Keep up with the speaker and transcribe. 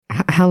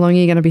how long are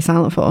you going to be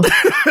silent for?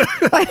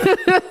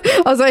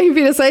 I was waiting for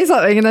you to say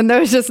something and then there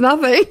was just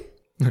nothing.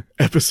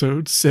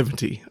 Episode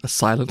 70, A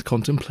Silent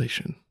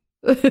Contemplation.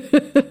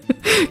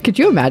 Could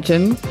you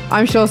imagine?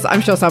 I'm sure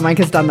someone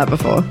has done that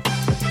before.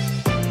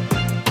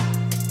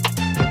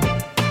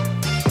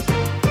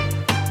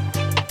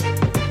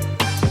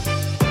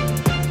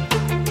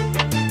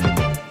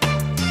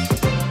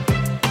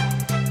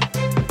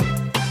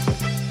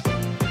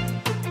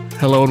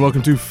 Hello and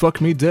welcome to Fuck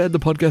Me Dead, the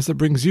podcast that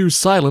brings you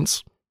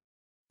silence.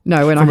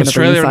 No, we're not from going to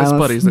bring you Australia and its silence.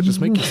 buddies that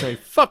just make you say,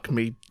 fuck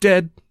me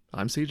dead.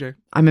 I'm CJ.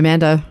 I'm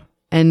Amanda,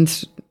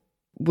 and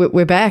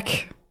we're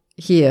back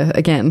here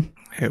again.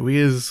 Here we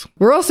is.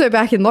 We're also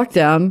back in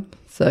lockdown,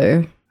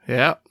 so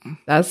Yeah.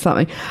 that's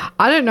something.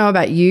 I don't know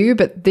about you,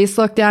 but this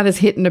lockdown is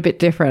hitting a bit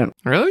different.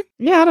 Really?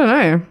 Yeah, I don't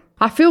know.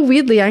 I feel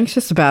weirdly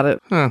anxious about it.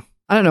 Huh.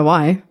 I don't know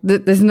why.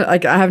 There's no, I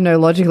have no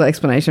logical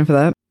explanation for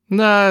that.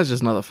 Nah, it's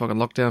just another fucking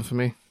lockdown for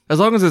me. As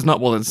long as it's not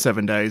more than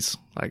 7 days,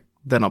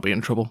 then I'll be in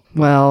trouble.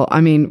 Well,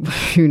 I mean,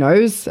 who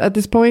knows at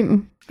this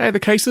point? Hey, the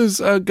cases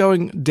are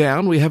going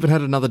down. We haven't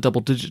had another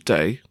double-digit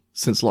day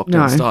since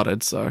lockdown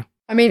started, so...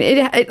 I mean,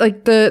 it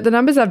like the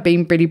numbers have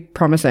been pretty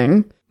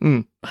promising.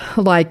 Mm.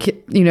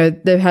 Like, you know,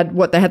 they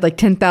had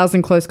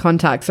 10,000 close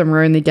contacts, and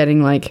we're only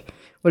getting what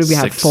did we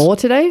have, 6. 4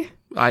 today?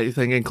 I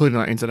think, including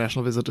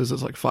international visitors,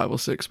 it's 5 or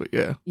 6, but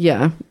yeah.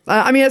 Yeah.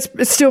 I mean,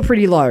 it's still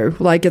pretty low.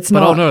 It's but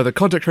not... oh no, the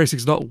contact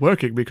tracing's not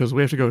working because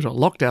we have to go into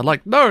lockdown.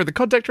 No, the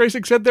contact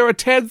tracing said there are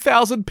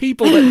 10,000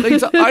 people that need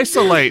to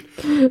isolate.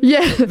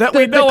 Yeah. That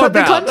we know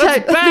about.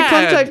 The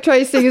contact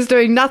tracing is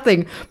doing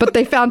nothing, but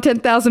they found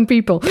 10,000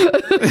 people.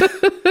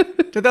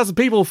 10,000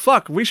 people?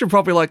 Fuck, we should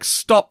probably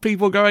stop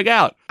people going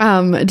out.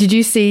 Did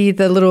you see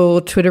the little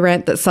Twitter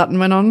rant that Sutton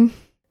went on?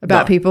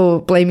 About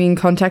people blaming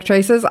contact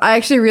tracers. I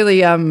actually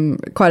really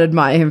quite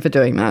admire him for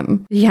doing that.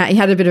 Yeah, he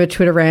had a bit of a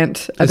Twitter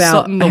rant Is about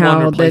Sutton the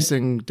one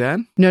replacing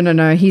Dan?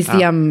 No. He's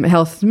the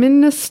health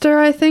minister,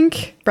 I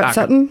think. Brett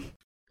Sutton.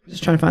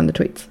 Just trying to find the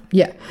tweets.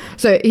 Yeah.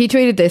 So he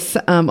tweeted this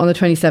on the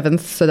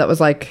 27th. So that was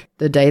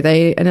the day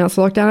they announced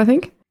the lockdown, I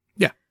think.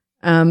 Yeah.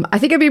 I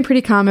think I've been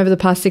pretty calm over the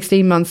past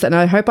 16 months and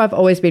I hope I've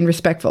always been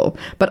respectful.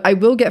 But I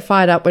will get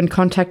fired up when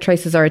contact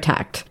tracers are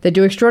attacked. They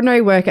do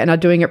extraordinary work and are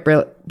doing it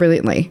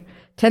brilliantly.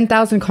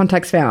 10,000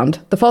 contacts found.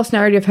 The false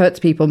narrative hurts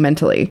people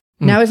mentally.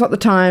 Now is not the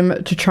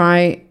time to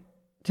try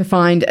to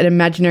find an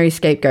imaginary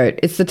scapegoat.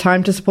 It's the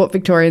time to support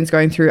Victorians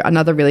going through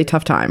another really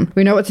tough time.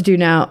 We know what to do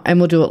now and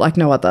we'll do it like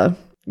no other.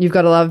 You've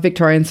got to love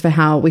Victorians for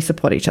how we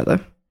support each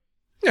other.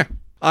 Yeah.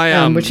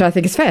 Which I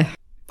think is fair.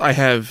 I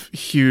have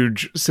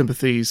huge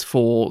sympathies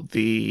for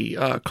the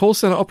call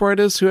center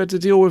operators who had to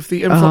deal with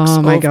the influx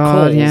of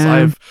calls.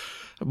 Yeah.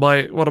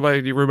 One of my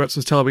roommates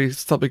was telling me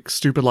something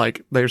stupid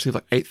they received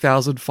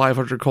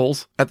 8,500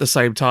 calls at the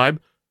same time.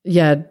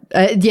 Yeah,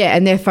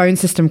 and their phone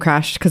system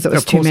crashed because it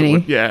was too many.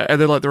 Yeah, and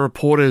then the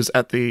reporters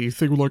at the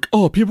thing were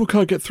oh, people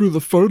can't get through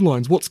the phone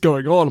lines. What's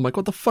going on? I'm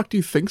what the fuck do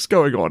you think's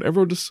going on?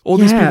 Everyone all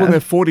these people in their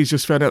 40s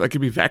just found out they could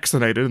be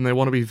vaccinated and they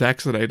want to be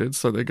vaccinated,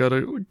 so they got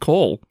to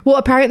call. Well,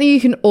 apparently you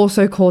can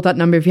also call that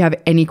number if you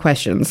have any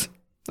questions.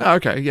 Oh,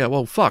 okay, yeah,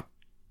 well, fuck.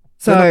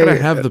 So they're not going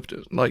to have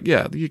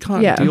you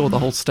can't deal with the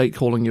whole state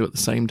calling you at the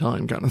same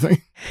time kind of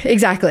thing.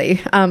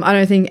 Exactly. I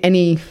don't think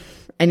any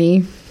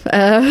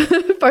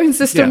phone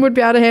system would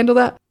be able to handle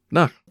that.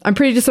 No. I'm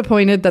pretty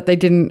disappointed that they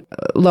didn't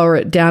lower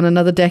it down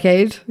another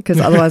decade because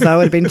otherwise I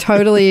would have been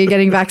totally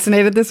getting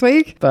vaccinated this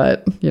week.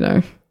 But,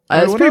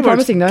 it's pretty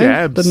promising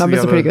though. The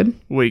numbers are pretty good.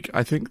 Week,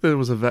 I think there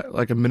was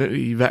a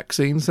community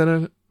vaccination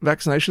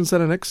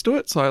center next to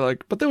it. So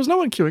but there was no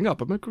one queuing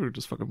up. I could have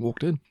just fucking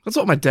walked in. That's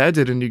what my dad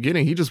did in New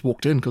Guinea. He just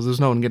walked in because there's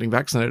no one getting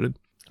vaccinated. And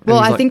well,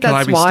 I think that's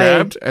Can I be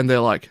stabbed? And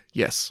they're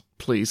yes,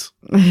 please.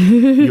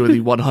 You are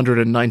the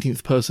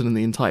 119th person in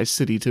the entire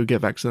city to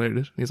get vaccinated.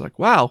 And he's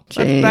wow,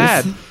 that's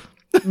bad.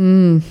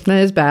 That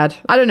is bad.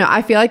 I don't know.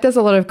 I feel like there's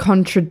a lot of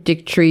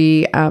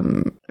contradictory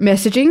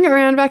messaging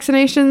around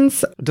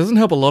vaccinations. It doesn't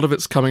help. A lot of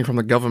it's coming from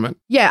the government.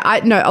 Yeah,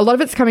 a lot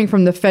of it's coming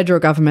from the federal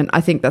government. I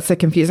think that's the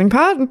confusing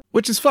part.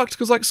 Which is fucked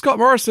because Scott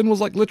Morrison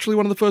was literally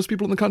one of the first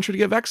people in the country to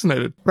get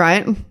vaccinated.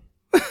 Right.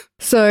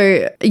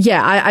 So,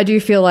 yeah, I do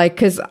feel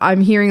because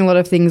I'm hearing a lot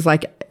of things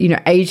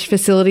aged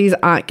facilities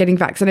aren't getting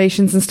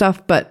vaccinations and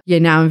stuff. But yeah,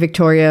 now in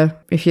Victoria,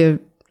 if you're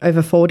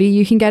over 40,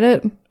 you can get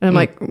it. And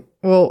I'm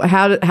well,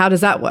 how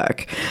does that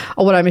work?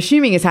 Or what I'm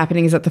assuming is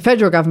happening is that the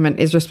federal government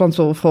is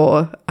responsible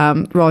for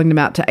rolling them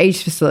out to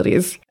aged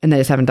facilities and they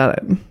just haven't done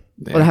it.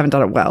 Yeah. Or they haven't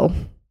done it well,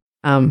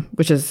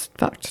 which is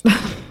fucked.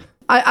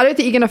 I don't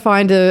think you're going to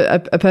find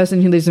a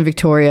person who lives in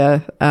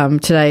Victoria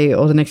today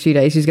or the next few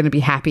days who's going to be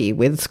happy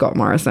with Scott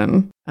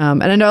Morrison.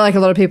 And I know a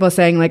lot of people are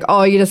saying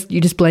oh, you're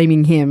just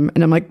blaming him.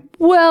 And I'm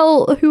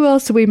well, who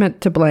else are we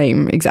meant to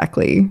blame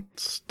exactly?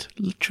 It's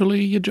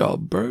literally your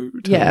job, bro.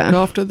 To look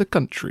after the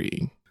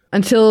country.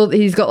 Until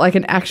he's got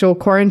an actual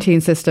quarantine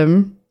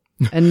system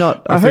and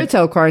not a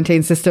hotel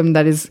quarantine system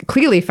that is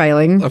clearly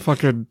failing. I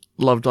fucking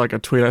loved like a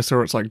tweet I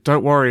saw. It's like,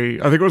 don't worry.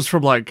 I think it was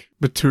from like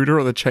Batuta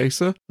or The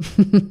Chaser.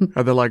 And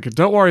they're like,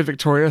 don't worry,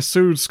 Victoria.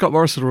 Soon Scott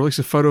Morrison will release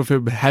a photo of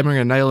him hammering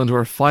a nail into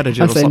a fighter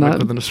jet or something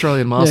with an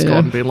Australian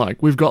mascot and being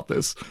like, we've got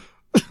this.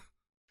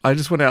 I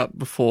just went out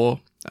before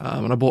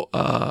and I bought,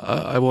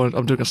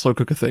 I'm doing a slow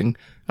cooker thing, and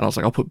I was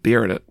like, I'll put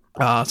beer in it.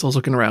 So I was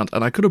looking around,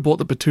 and I could have bought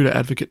the Batuta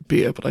Advocate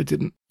beer, but I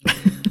didn't.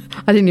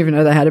 I didn't even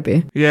know they had a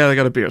beer. Yeah, they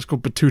got a beer. It's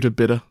called Batuta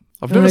Bitter.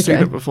 I've never seen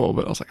it before,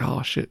 but I was like,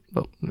 oh shit.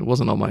 Well, it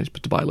wasn't on my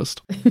to buy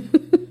list.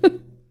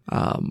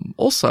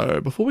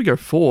 Also, before we go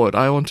forward,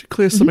 I want to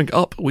clear something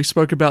up. We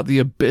spoke about The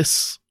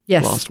Abyss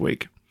last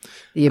week.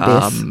 The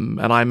Abyss.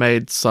 And I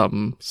made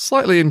some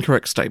slightly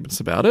incorrect statements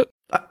about it.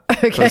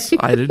 Okay. Because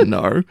I didn't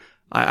know.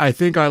 I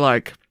think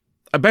I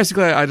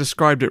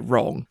described it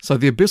wrong. So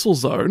the abyssal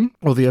zone,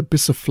 or the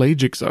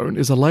abyssopelagic zone,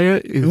 is a layer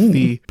in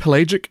the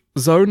pelagic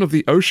zone of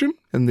the ocean,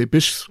 and the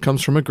abyss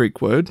comes from a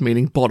Greek word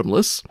meaning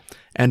bottomless,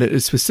 and it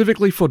is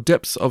specifically for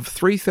depths of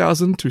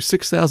 3,000 to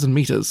 6,000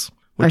 meters,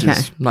 which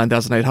is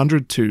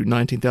 9,800 to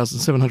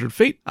 19,700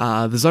 feet.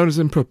 The zone is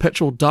in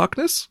perpetual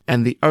darkness,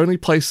 and the only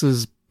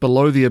places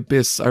below the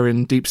abyss are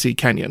in deep sea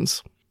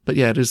canyons. But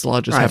yeah, it is the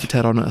largest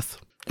habitat on Earth.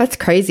 That's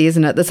crazy,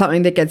 isn't it? There's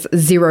something that gets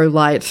zero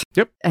light.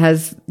 Yep.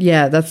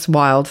 That's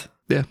wild.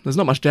 Yeah, there's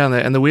not much down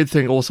there. And the weird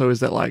thing also is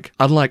that, like,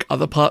 unlike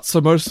other parts,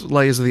 so most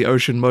layers of the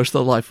ocean, most of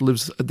the life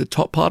lives at the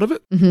top part of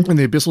it. Mm-hmm. In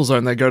the abyssal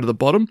zone, they go to the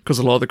bottom because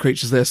a lot of the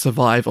creatures there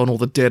survive on all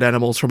the dead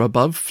animals from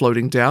above,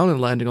 floating down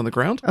and landing on the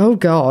ground. Oh,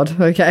 God.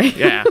 Okay.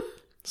 Yeah.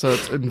 So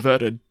it's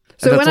inverted.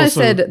 So when I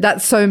said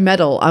that's so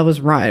metal, I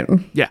was right.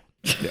 Yeah.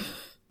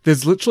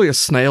 There's literally a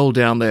snail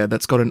down there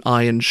that's got an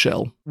iron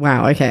shell.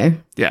 Wow, okay.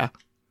 Yeah.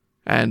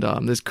 And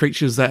there's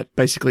creatures that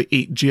basically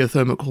eat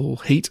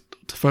geothermal heat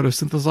to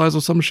photosynthesize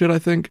or some shit, I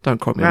think.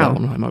 Don't quote me on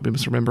that one. I might be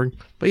misremembering.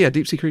 But yeah,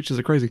 deep sea creatures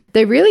are crazy.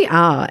 They really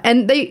are.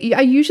 And they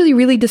are usually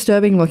really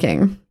disturbing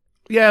looking.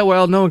 Yeah,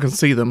 well, no one can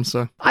see them,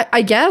 so.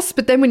 I guess,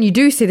 but then when you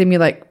do see them,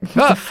 you're like,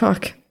 what the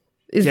fuck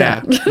is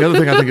that? The other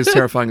thing I think is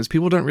terrifying is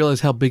people don't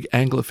realize how big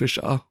anglerfish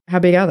are. How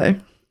big are they?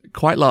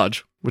 Quite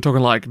large. We're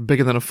talking like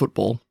bigger than a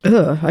football.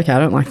 Ugh, okay, I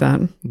don't like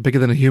that. Bigger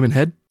than a human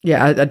head?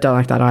 Yeah, I don't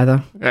like that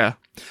either. Yeah.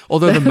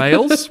 Although the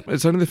males,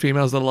 it's only the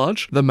females that are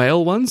large. The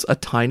male ones are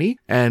tiny,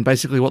 and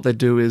basically what they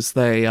do is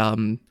they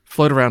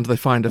float around till they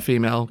find a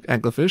female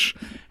anglerfish,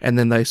 and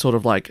then they sort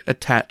of like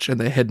attach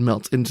and their head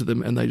melts into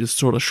them, and they just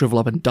sort of shrivel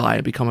up and die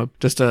and become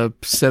just a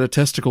set of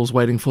testicles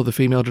waiting for the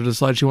female to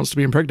decide she wants to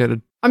be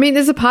impregnated. I mean,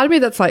 there's a part of me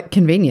that's like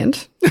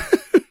convenient.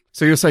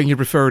 So you're saying you'd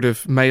prefer it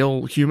if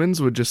male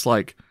humans would just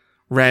like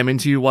ram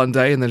into you one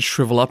day and then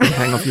shrivel up and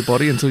hang off your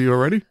body until you were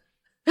ready?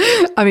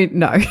 I mean,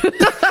 no.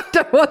 I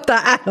don't want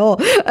that at all.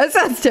 That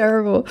sounds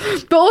terrible.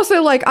 But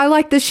also, like, I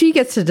like that she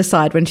gets to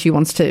decide when she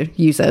wants to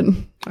use it.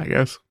 I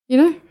guess. You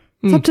know?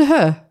 It's up to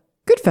her.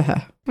 Good for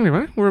her.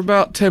 Anyway, we're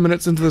about 10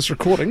 minutes into this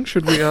recording.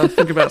 Should we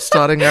think about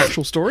starting our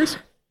actual stories?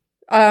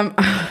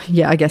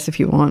 Yeah, I guess if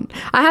you want.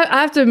 I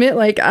have to admit,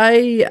 like,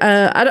 I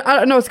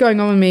don't know what's going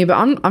on with me, but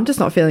I'm just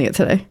not feeling it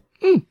today.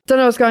 Don't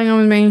know what's going on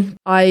with me.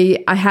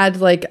 I had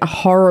like a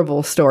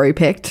horrible story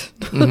picked,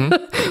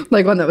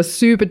 like one that was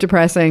super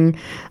depressing,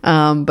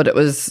 but it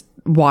was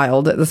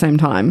wild at the same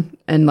time.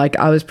 And like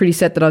I was pretty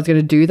set that I was going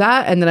to do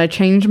that, and then I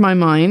changed my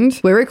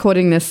mind. We're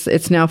recording this.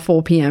 It's now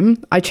 4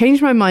 p.m. I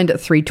changed my mind at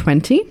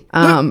 3:20.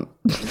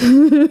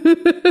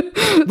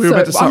 We were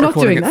about to start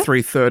recording at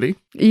 3:30.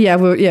 Yeah,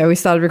 we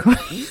started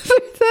recording at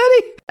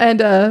 3:30,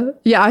 and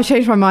I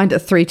changed my mind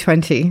at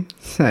 3:20.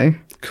 So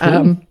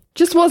cool.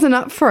 Just wasn't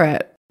up for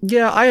it.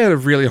 Yeah, I had a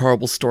really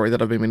horrible story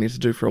that I've been meaning to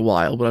do for a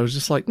while, but I was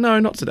just like, no,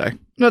 not today.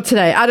 Not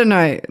today. I don't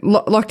know.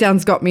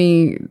 Lockdown's got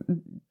me,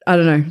 I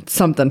don't know,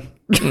 something.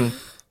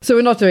 So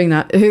we're not doing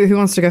that. Who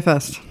wants to go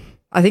first?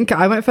 I think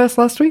I went first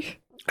last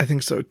week. I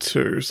think so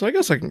too. So I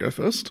guess I can go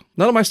first.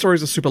 None of my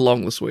stories are super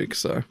long this week,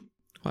 so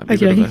might be a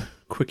bit of a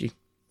quickie.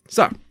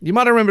 So, you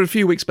might have remembered a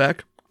few weeks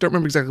back, don't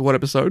remember exactly what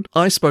episode,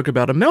 I spoke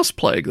about a mouse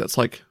plague that's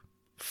like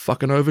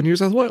fucking over New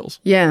South Wales.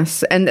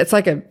 Yes, and it's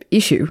like an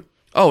issue.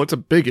 Oh, it's a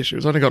big issue.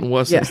 It's only gotten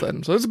worse since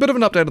then. So there's a bit of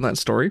an update on that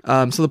story.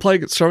 So the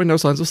plague is showing no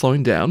signs of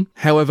slowing down.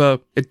 However,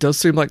 it does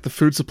seem like the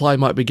food supply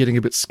might be getting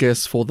a bit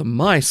scarce for the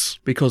mice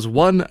because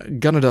one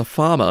Gunnedah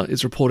farmer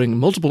is reporting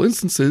multiple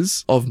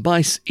instances of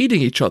mice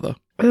eating each other.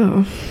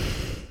 Oh.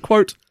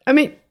 Quote, I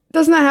mean,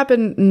 doesn't that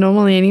happen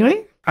normally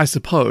anyway? I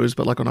suppose,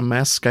 but like on a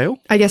mass scale?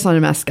 I guess on a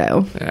mass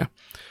scale. Yeah.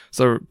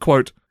 So,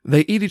 quote,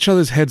 they eat each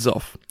other's heads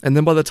off, and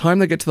then by the time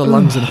they get to the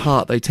lungs and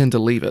heart, they tend to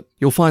leave it.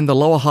 You'll find the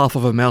lower half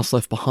of a mouse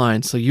left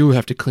behind, so you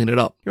have to clean it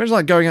up. You imagine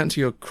like going out into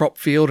your crop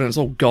field and it's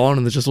all gone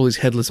and there's just all these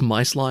headless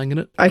mice lying in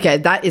it? Okay,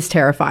 that is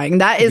terrifying.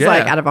 That is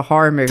like out of a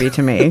horror movie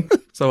to me.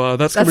 So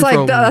that's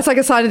like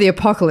a sign of the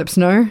apocalypse,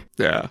 no?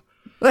 Yeah.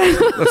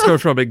 Let's go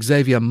from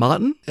Xavier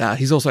Martin.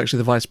 He's also actually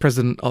the Vice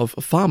President of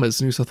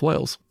Farmers New South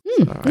Wales.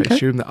 So I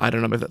assume that, I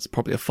don't know if that's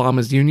probably a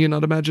farmers union,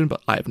 I'd imagine,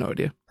 but I have no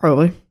idea.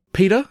 Probably.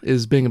 PETA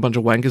is being a bunch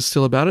of wankers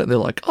still about it. They're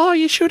like, oh,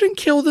 you shouldn't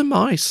kill the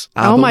mice.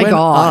 Oh but my when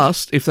God.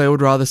 asked if they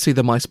would rather see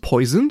the mice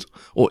poisoned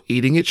or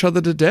eating each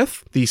other to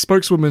death, the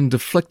spokeswoman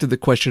deflected the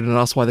question and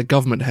asked why the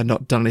government had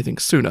not done anything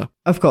sooner.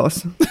 Of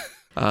course. To which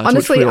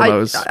Honestly, we all know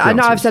is I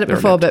know the I've said it they're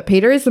before, inept. but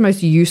PETA is the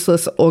most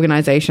useless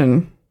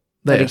organization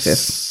that They're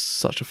exists.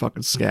 such a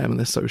fucking scam and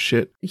they're so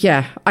shit.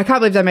 Yeah, I can't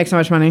believe they make so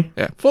much money.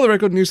 Yeah. For the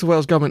record, New South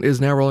Wales government is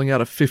now rolling out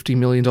a $50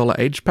 million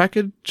aid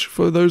package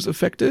for those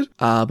affected.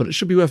 But it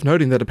should be worth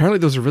noting that apparently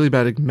there was a really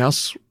bad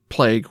mouse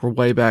plague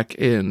way back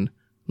in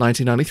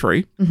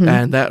 1993,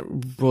 and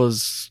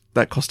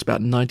that cost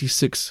about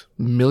 $96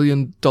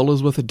 million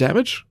worth of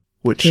damage,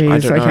 which I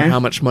Jeez, don't know okay. how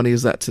much money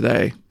is that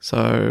today.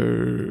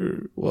 So,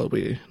 what will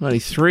be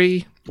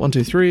 93? 1,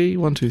 2, 3,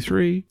 1, 2,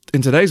 3.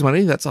 In today's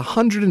money, that's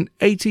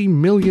 $180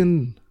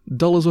 million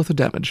worth of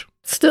damage.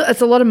 Still,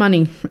 it's a lot of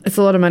money. It's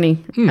a lot of money.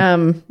 Which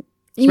means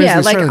Yeah,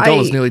 the like Australian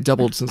dollar's nearly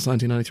doubled since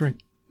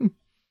 1993.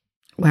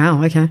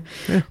 Wow. Okay.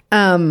 Yeah.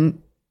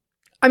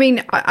 I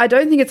mean, I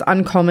don't think it's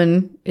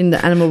uncommon in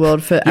the animal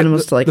world for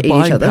animals to like the eat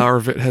buying each other. power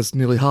of it has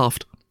nearly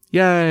halved.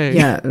 Yay!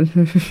 Yeah,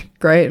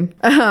 great.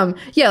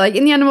 Yeah, like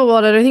in the animal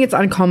world, I don't think it's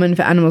uncommon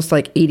for animals to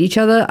like eat each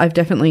other. I've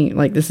definitely,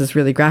 like, this is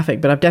really graphic,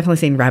 but I've definitely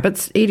seen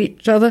rabbits eat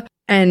each other.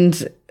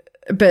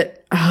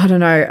 But I don't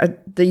know.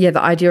 The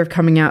idea of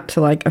coming out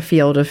to like a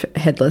field of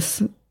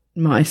headless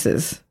mice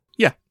is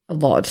Yeah. a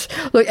lot.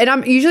 Look, and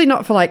I'm usually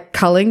not for like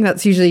culling.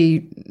 That's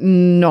usually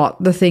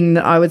not the thing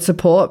that I would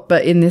support.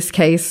 But in this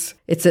case,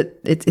 it's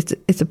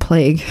a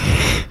plague.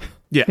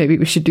 Yeah. Maybe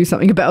we should do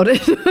something about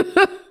it.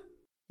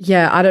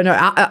 Yeah, I don't know.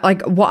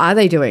 Like, what are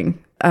they doing?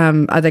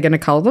 Are they going to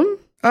cull them?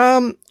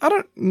 I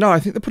don't know. I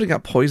think they're putting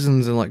out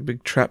poisons and like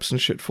big traps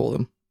and shit for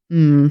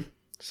them.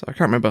 So I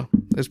can't remember.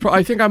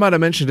 I think I might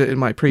have mentioned it in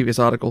my previous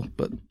article,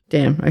 but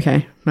Damn,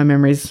 okay. My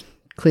memory's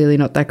clearly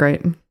not that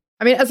great.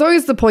 I mean, as long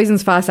as the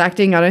poison's fast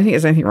acting, I don't think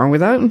there's anything wrong with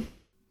that.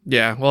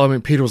 yeah. Well, I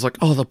mean, Peter was like,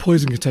 "Oh, the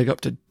poison can take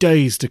up to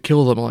days to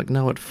kill them." I'm like,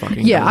 no, it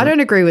fucking Yeah, I doesn't. don't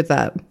agree with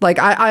that. Like,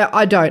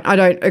 I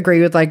don't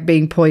agree with like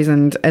being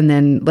poisoned and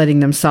then letting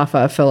them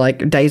suffer for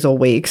like days or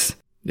weeks.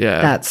 Yeah,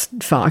 That's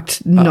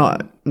fucked.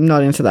 Not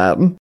into that.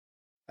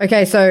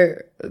 Okay, so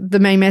the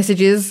main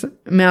message is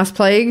mouse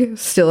plague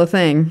still a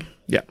thing.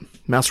 yeah.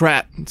 Mouse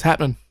rat, it's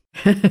happening.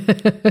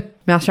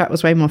 Mouse rat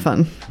was way more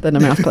fun than a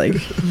mouse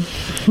plague.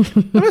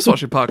 I miss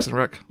watching Parks and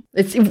Rec.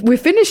 We're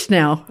finished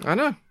now. I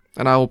know,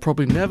 and I will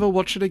probably never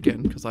watch it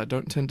again because I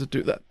don't tend to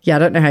do that. Yeah, I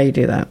don't know how you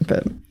do that,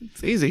 but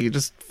It's easy. You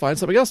just find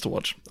something else to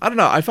watch. I don't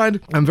know. I find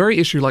I'm very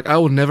issue. Like, I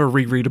will never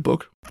reread a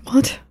book.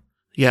 what?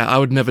 Yeah, I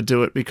would never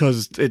do it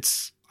because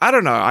it's, I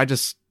don't know.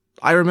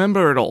 I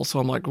remember it all. So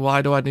I'm like,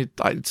 why do I need,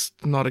 it's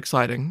not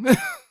exciting.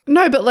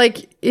 No, but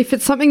like if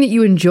it's something that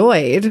you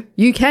enjoyed,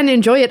 you can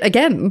enjoy it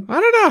again. I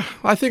don't know.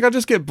 I think I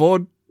just get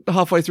bored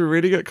halfway through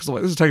reading it because I'm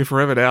like, this is taking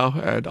forever now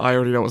and I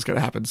already know what's going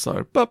to happen.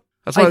 So, but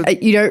that's why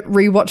Like you don't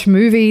rewatch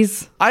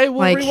movies. I will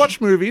like-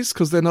 rewatch movies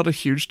because they're not a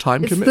huge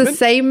time It's commitment. the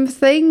same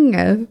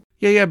thing.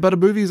 Yeah, but a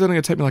movie is only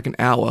going to take me like an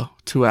hour,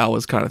 2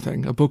 hours kind of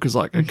thing. A book is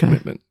like a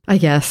commitment. I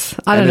guess.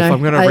 I don't And know. if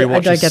I'm going to I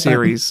rewatch don't a get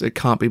series, it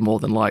can't be more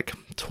than like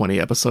 20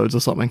 episodes or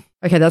something.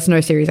 that. Okay, that's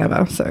no series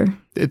ever. So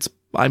It's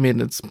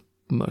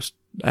most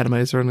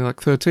animes are only like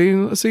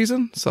 13 a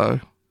season, so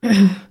the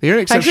only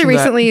I exception actually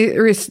to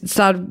that- recently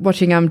started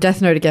watching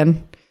Death Note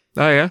again.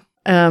 Oh yeah,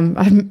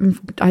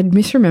 I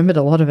misremembered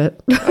a lot of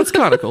it. that's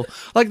kind of cool.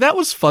 Like that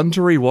was fun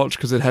to rewatch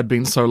because it had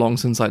been so long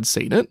since I'd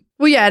seen it.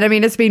 Well, yeah, and I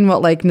mean it's been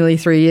like nearly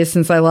 3 years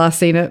since I last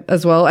seen it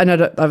as well. I know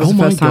that was Oh the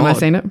my first time I God.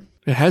 seen it.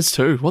 It has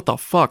too. What the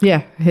fuck?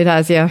 Yeah, it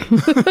has. Yeah,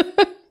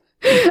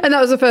 and that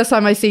was the first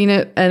time I seen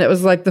it, and it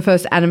was like the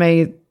first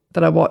anime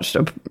that I watched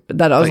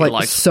that I was you like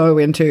liked. so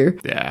into.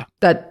 Yeah,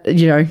 That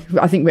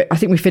I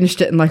think we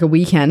finished it in like a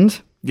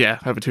weekend. yeah,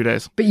 over 2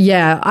 days. But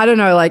yeah, I don't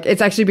know. Like,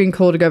 it's actually been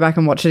cool to go back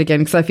and watch it again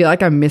because I feel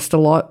like I missed a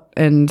lot,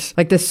 and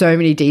like there's so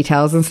many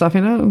details and stuff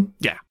in it.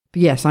 Yeah.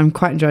 But yes, I'm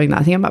quite enjoying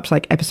that. I think I'm up to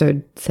like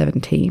episode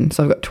 17,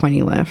 so I've got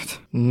 20 left.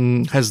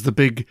 Has the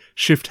big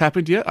shift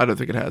happened yet? I don't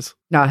think it has.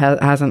 No, it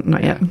hasn't,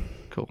 not yet.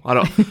 Cool.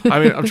 I'm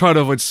trying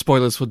to avoid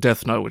spoilers for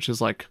Death Note, which is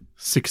like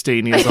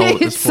 16 years old at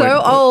this It's point. so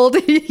but- old.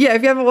 Yeah,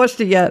 if you haven't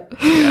watched it yet,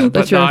 Yeah, but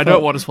that's no, your I don't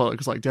fault. want to spoil it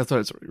because like Death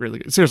Note's really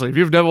good. Seriously, if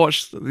you've never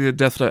watched the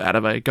Death Note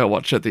anime, go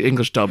watch it. The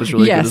English dub is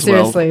really Yeah, good as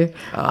well. seriously.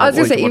 I was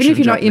or gonna you say, can watch even it if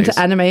you're in not into Japanese.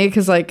 anime,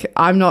 because like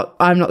I'm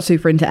not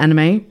super into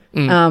anime.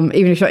 Even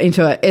if you're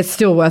into it, it's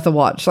still worth a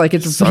watch. Like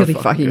it's So really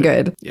fucking fucking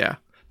good. Yeah.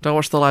 Don't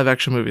watch the live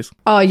action movies.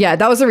 Oh yeah,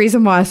 that was the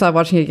reason why I started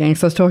watching it again.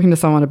 Because I was talking to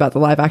someone about the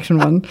live action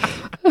one,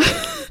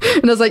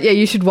 and I was like, "Yeah,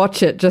 you should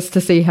watch it just to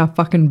see how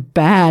fucking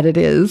bad it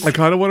is." I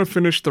kind of want to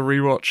finish the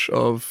rewatch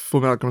of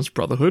Fullmetal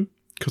Brotherhood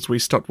because we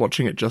stopped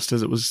watching it just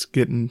as it was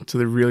getting to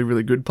the really,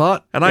 really good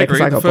part. And I Yeah, 'cause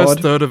agree, I the got first bored.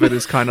 third of it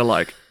is kind of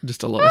like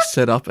just a lot of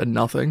setup and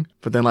nothing.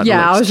 But then like the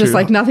Yeah, I next was just two-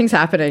 like, nothing's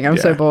happening. I'm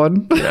so Yeah.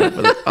 bored. yeah,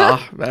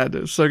 but, man,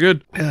 it's so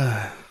good.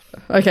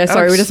 Okay,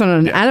 sorry, we just went on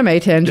an anime Yeah,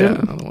 tangent.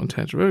 another one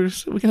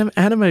tangent. We can have an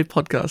anime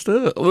podcast.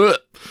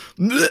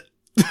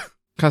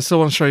 I still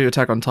want to show you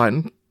Attack on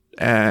Titan,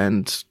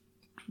 and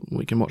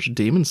we can watch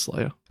Demon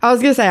Slayer. I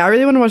was going to say, I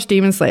really want to watch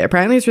Demon Slayer.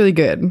 Apparently it's really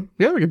good.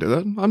 Yeah, we can do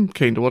that. I'm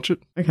keen to watch it.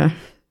 Okay,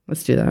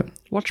 let's do that.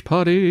 Watch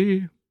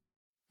party.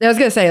 I was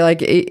going to say,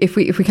 like, if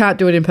we can't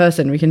do it in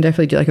person, we can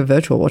definitely do like a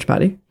virtual watch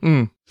party.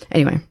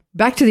 Anyway,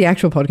 back to the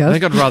actual podcast. I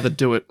think I'd rather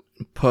do it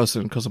in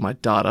person because of my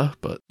data,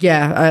 but...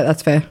 Yeah,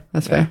 that's fair.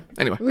 That's fair.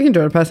 Anyway. We can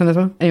do it in person as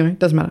well. Anyway,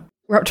 doesn't matter.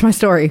 We're up to my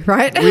story,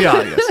 right? We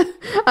are, yes.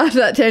 After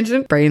that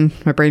tangent,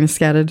 my brain is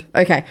scattered.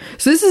 Okay,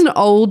 so this is an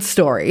old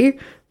story,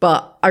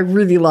 but I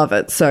really love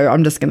it, so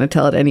I'm just going to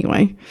tell it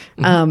anyway.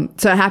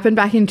 So it happened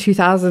back in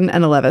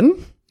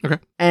 2011. Okay.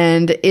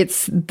 And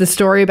it's the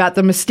story about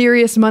the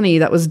mysterious money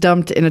that was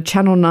dumped in a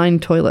Channel 9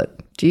 toilet.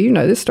 Do you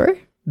know this story?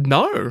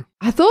 No.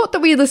 I thought that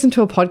we had listened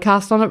to a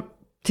podcast on it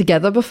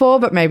together before,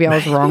 but maybe I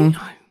was wrong.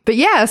 But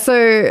yeah,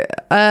 so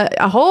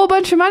a whole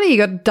bunch of money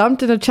got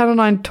dumped in a Channel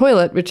 9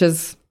 toilet, which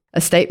is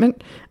a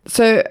statement.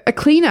 So a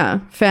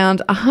cleaner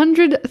found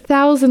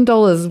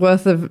 $100,000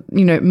 worth of,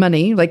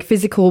 money, like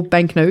physical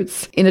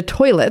banknotes, in a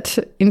toilet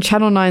in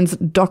Channel 9's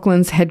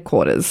Docklands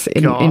headquarters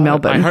in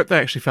Melbourne. I hope they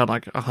actually found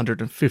like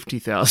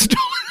 $150,000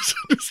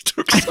 and just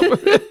took some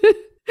of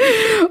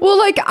it. Well,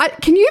 like,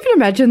 can you even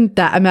imagine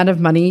that amount of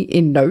money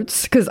in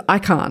notes? Because I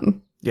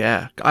can't.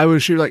 Yeah, I would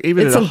assume like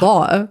even it's a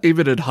lot.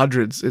 Even in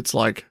hundreds, it's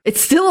like it's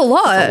still a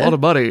lot. It's a lot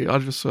of money. I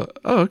just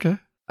okay.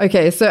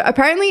 Okay, so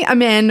apparently a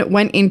man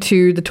went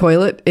into the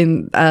toilet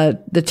in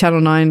the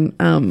Channel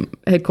 9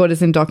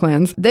 headquarters in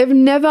Docklands. They've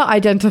never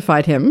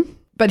identified him,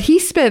 but he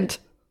spent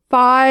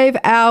 5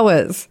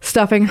 hours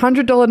stuffing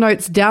 $100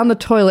 notes down the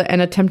toilet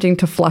and attempting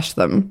to flush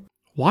them.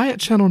 Why at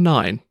Channel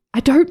 9? I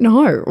don't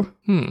know.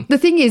 The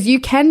thing is, you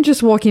can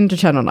just walk into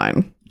Channel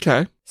 9.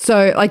 Okay.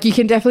 So, like, you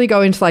can definitely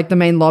go into, like, the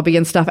main lobby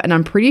and stuff, and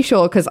I'm pretty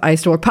sure, because I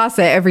used to walk past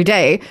there every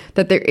day,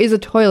 that there is a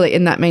toilet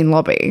in that main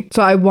lobby.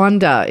 So I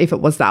wonder if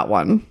it was that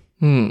one.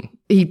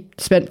 He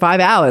spent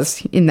 5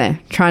 hours in there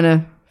trying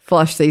to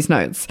flush these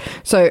notes.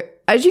 So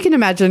as you can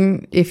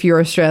imagine, if you're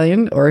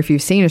Australian or if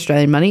you've seen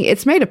Australian money,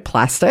 it's made of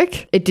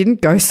plastic. It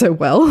didn't go so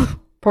well.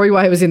 Probably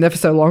why it was in there for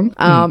so long.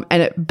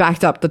 And it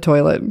backed up the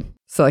toilet.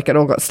 So like it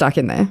all got stuck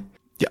in there.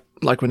 Yeah.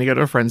 Like when you go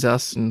to a friend's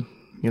house and,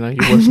 your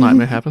worst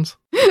nightmare happens.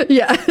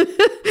 Yeah.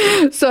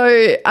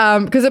 So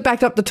because it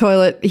backed up the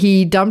toilet,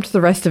 he dumped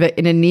the rest of it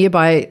in a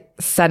nearby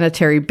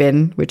sanitary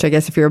bin, which I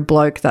guess if you're a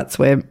bloke, that's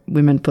where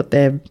women put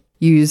their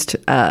used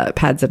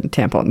pads and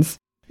tampons.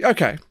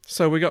 Okay,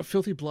 so we got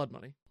filthy blood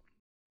money.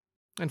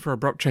 And for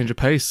abrupt change of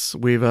pace,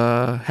 we've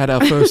had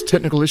our first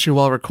technical issue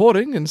while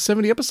recording in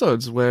 70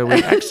 episodes where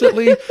we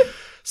accidentally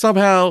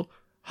somehow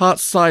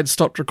Heart's side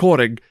stopped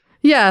recording.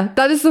 Yeah,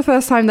 that is the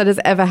first time that has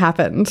ever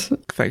happened.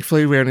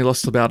 Thankfully, we only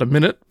lost about a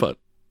minute, but...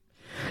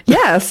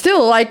 Yeah,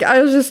 still, like, I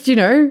was just,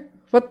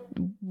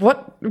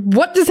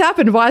 what just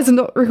happened? Why is it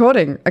not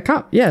recording? I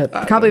can't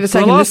believe it's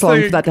taking this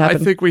long for that to happen. I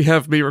think we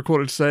have me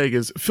recorded saying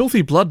is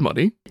filthy blood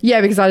money.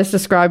 Yeah, because I just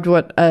described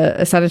what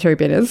a sanitary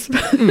bin is.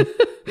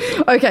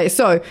 Okay,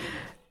 so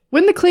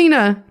when the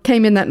cleaner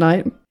came in that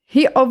night,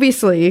 he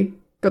obviously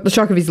got the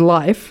shock of his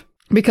life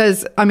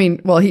because,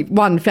 he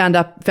found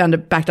a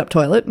backed up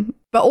toilet,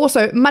 but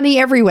also money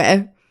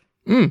everywhere.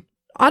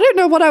 I don't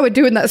know what I would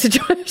do in that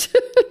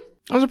situation.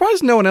 I'm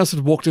surprised no one else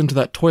had walked into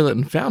that toilet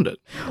and found it.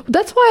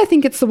 That's why I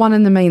think it's the one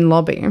in the main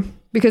lobby,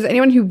 because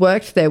anyone who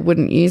worked there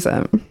wouldn't use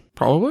it.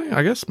 Probably,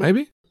 I guess,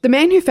 maybe. The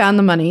man who found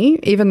the money,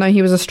 even though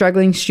he was a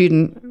struggling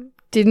student,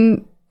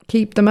 didn't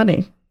keep the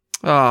money.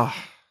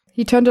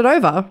 He turned it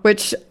over,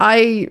 which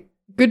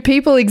good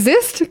people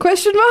exist? ?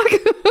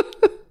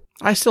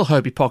 I still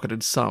hope he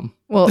pocketed some.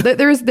 Well,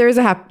 there is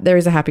a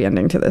happy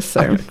ending to this.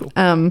 So, okay, cool.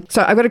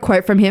 So I got a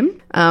quote from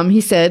him. He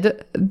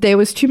said, "There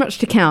was too much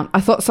to count. I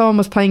thought someone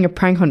was playing a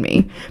prank on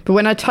me, but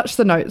when I touched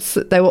the notes,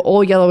 they were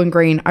all yellow and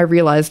green. I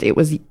realized it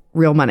was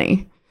real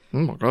money."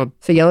 Oh my God.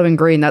 So yellow and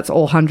green, that's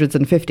all hundreds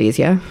and fifties,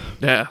 yeah?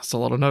 Yeah, it's a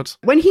lot of notes.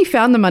 When he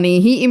found the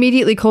money, he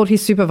immediately called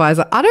his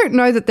supervisor. I don't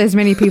know that there's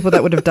many people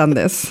that would have done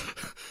this.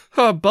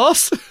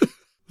 Boss?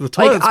 The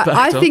toilet's backed up.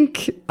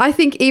 I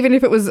think even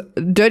if it was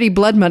dirty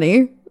blood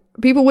money,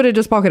 people would have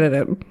just pocketed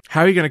it.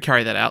 How are you going to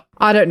carry that out?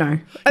 I don't know.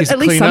 He's at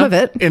least some of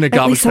it. In a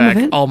garbage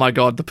bag. Oh my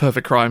God, the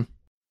perfect crime.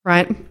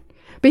 Right.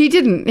 But he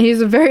didn't.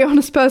 He's a very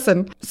honest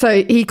person.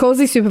 So he calls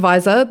his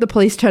supervisor, the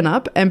police turn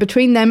up, and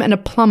between them and a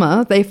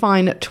plumber, they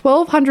find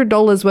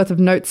 $1,200 worth of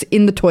notes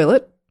in the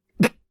toilet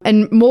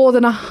and more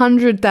than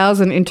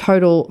 $100,000 in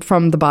total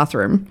from the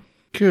bathroom.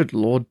 Good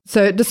Lord.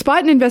 So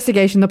despite an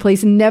investigation, the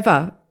police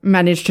never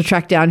managed to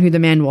track down who the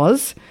man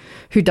was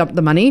who dumped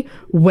the money,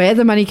 where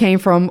the money came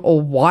from,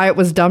 or why it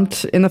was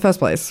dumped in the first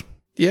place.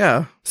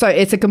 Yeah. So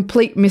it's a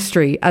complete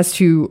mystery as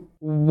to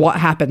what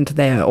happened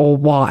there or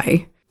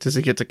why. Does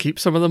he get to keep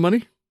some of the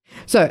money?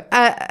 So,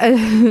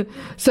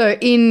 so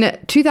in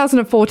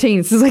 2014,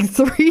 this is like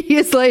 3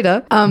 years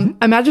later,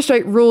 a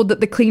magistrate ruled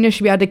that the cleaner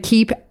should be able to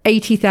keep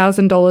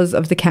 $80,000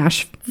 of the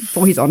cash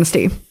for his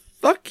honesty.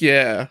 Fuck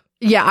yeah.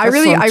 Yeah, I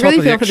really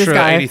feel for this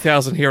guy.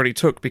 80,000 he already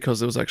took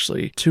because it was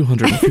actually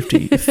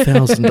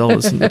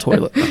 $250,000 in the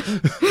toilet.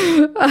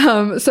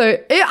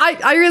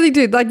 I really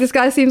do. Like, this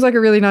guy seems like a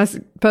really nice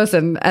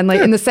person. And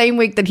like in the same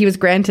week that he was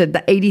granted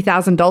the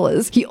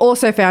 $80,000, he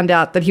also found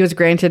out that he was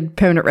granted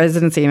permanent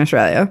residency in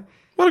Australia.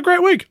 What a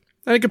great week.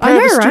 And he could pay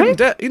off his student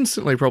debt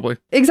instantly, probably.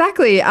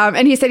 Exactly.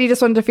 And he said he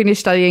just wanted to finish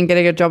studying,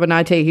 getting a job in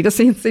IT. He just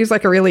seems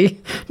like a really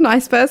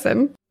nice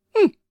person.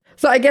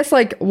 So I guess,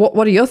 like,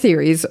 what are your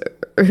theories?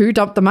 Who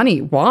dumped the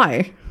money?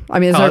 Why? I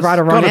mean, there's no right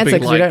or wrong answer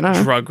because we don't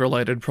know.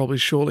 Drug-related, probably,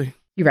 surely.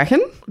 You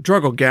reckon?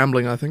 Drug or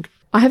gambling, I think.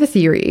 I have a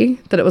theory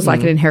that it was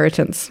like an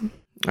inheritance.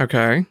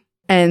 Okay.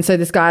 And so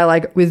this guy,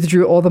 like,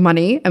 withdrew all the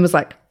money and was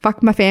like,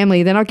 fuck my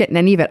family, they're not getting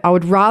any of it. I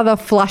would rather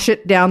flush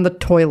it down the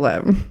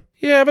toilet.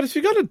 Yeah, but if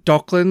you go to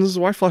Docklands,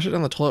 why flush it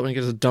down the toilet when you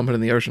can just dump it in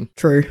the ocean?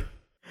 True.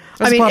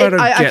 That's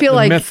I feel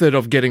like the method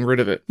of getting rid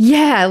of it.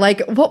 Yeah,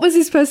 like, what was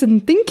this person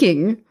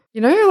thinking?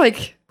 You know,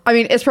 like... I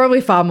mean, it's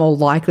probably far more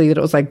likely that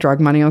it was like drug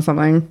money or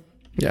something.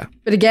 Yeah.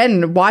 But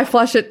again, why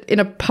flush it in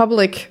a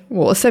public,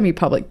 well, a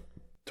semi-public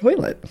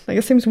toilet? Like,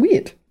 it seems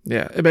weird.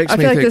 Yeah, it makes me think... I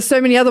feel like there's so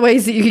many other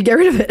ways that you could get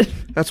rid of it.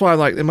 That's why I'm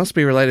like, it must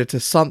be related to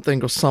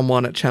something or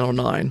someone at Channel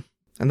 9.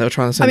 And they were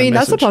trying to send a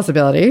message. That's a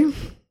possibility.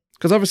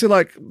 Because obviously,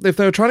 like, if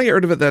they were trying to get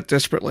rid of it that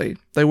desperately,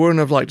 they wouldn't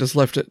have, like, just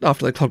left it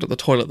after they clogged up the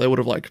toilet. They would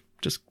have, like,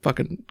 just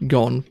fucking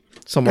gone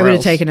somewhere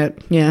else. They would have taken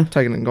it, yeah.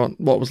 Taken it and gone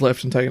what was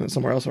left and taken it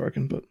somewhere else, I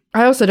reckon. But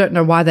I also don't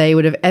know why they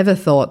would have ever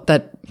thought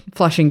that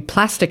flushing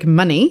plastic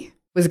money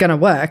was going to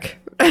work.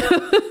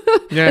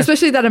 Yeah.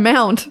 Especially that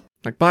amount.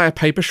 Like, buy a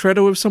paper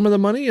shredder with some of the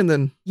money and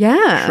then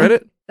shred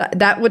it.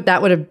 That would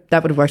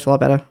have worked a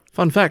lot better.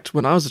 Fun fact,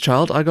 when I was a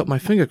child, I got my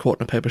finger caught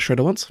in a paper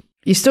shredder once.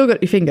 You still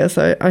got your finger,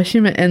 so I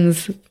assume it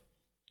ends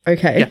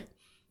okay.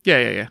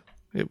 Yeah.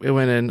 It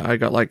went in, I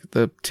got like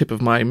the tip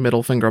of my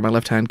middle finger on my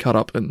left hand cut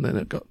up and then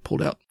it got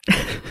pulled out.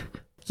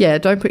 Yeah,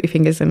 don't put your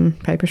fingers in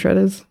paper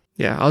shredders.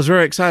 Yeah, I was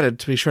very excited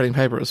to be shredding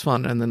paper. It was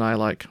fun. And then I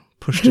like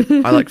pushed it.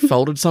 I like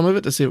folded some of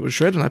it to see if it would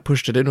shred and I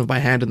pushed it in with my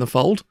hand in the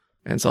fold.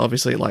 And so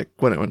obviously like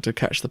when it went to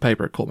catch the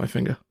paper, it caught my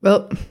finger.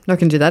 Well, not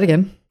going to do that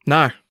again.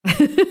 No.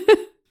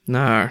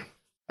 No.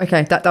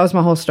 Okay, that was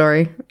my whole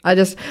story. I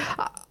don't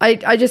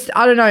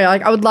know.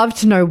 Like, I would love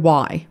to know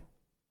why.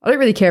 I don't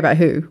really care about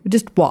who,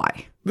 just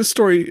why. This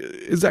story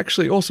is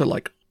actually also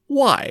like,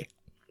 why?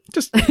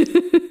 Just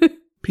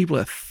people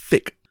are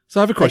thick. So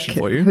I have a question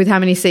for you. With how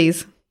many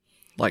C's?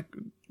 Like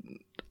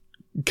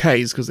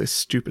K's because they're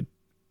stupid.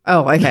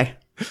 Oh, okay.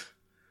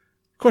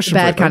 Question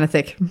Bad for you, kind of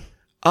thick.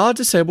 Are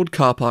disabled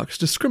car parks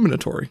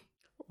discriminatory?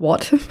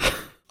 What?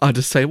 Are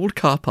disabled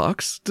car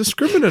parks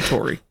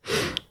discriminatory?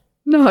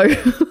 No.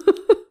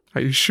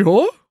 Are you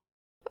sure?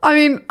 I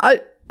mean,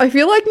 I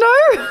feel like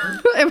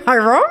no. Am I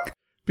wrong?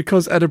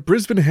 Because at a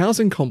Brisbane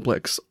housing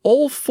complex,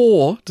 all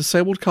 4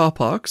 disabled car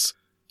parks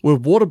were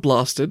water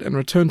blasted and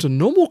returned to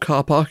normal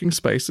car parking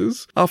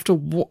spaces after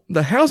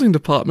the housing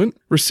department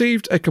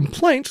received a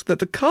complaint that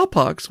the car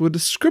parks were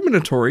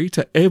discriminatory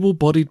to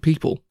able-bodied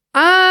people.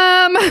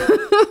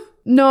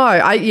 No,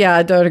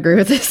 I don't agree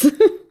with this.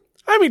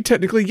 I mean,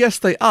 technically, yes,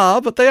 they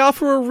are, but they are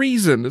for a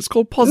reason. It's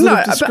called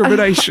positive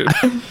discrimination.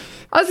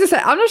 I was going to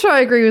say, I'm not sure I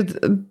agree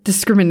with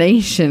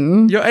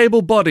discrimination. You're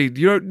able-bodied.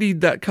 You don't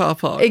need that car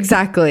park.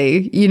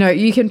 Exactly. You know,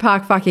 you can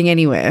park fucking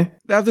anywhere.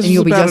 Now, this is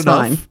about enough.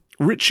 Fine.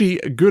 Richie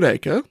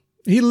Goodacre,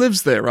 he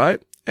lives there,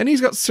 right? And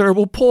he's got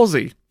cerebral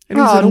palsy. And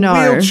he's in a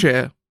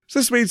wheelchair. So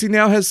this means he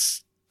now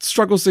has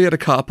struggles to get a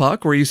car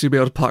park where he used to be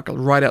able to park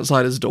right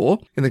outside his door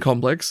in the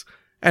complex.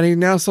 And he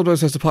now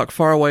sometimes has to park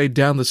far away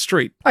down the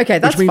street. Okay,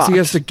 that's which means fucked. He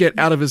has to get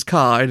out of his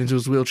car and into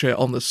his wheelchair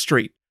on the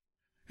street.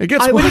 It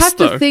gets I would worse, have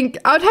though.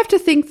 I would have to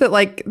think that,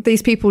 like,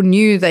 these people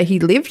knew that he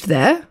lived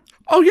there.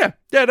 Oh, yeah.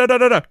 Yeah, no.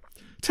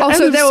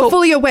 So they were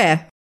fully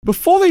aware.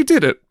 Before they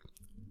did it,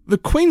 the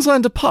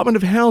Queensland Department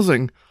of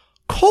Housing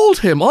called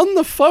him on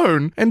the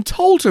phone and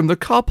told him the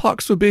car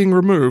parks were being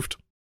removed.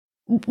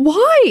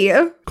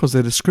 Why? Because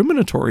they're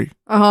discriminatory.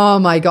 Oh,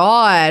 my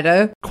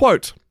God.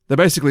 Quote, they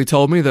basically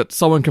told me that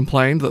someone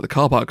complained that the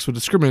car parks were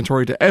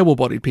discriminatory to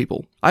able-bodied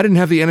people. I didn't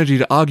have the energy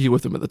to argue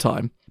with them at the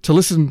time. To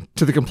listen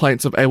to the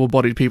complaints of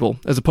able-bodied people,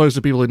 as opposed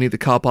to people who need the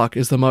car park,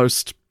 is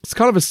it's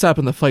kind of a slap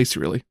in the face,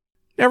 really.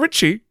 Now,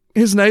 Richie,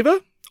 his neighbour,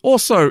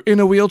 also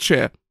in a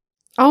wheelchair.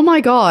 Oh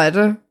my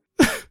God.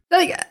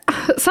 Like,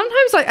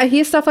 sometimes I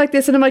hear stuff like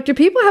this and I'm like, do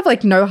people have,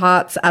 like, no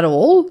hearts at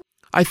all?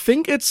 I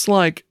think it's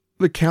like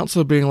the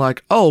council being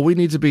like, oh, we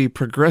need to be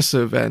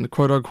progressive and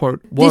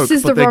quote-unquote woke, this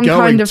is but the wrong they're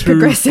going kind of too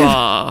progressive.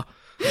 far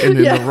and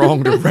in the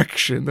wrong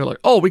direction. They're like,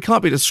 oh, we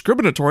can't be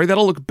discriminatory.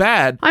 That'll look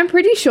bad. I'm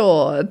pretty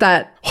sure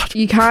that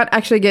you can't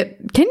actually can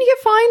you get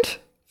fined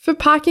for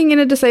parking in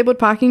a disabled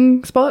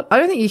parking spot? I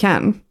don't think you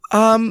can.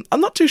 I'm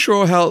not too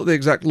sure how the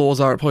exact laws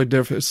are. It probably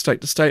differ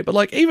state to state. But,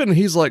 like, even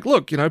he's like,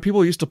 look, you know,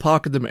 people used to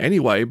park in them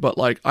anyway, but,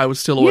 like, I was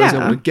still always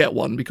able to get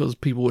one because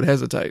people would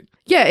hesitate.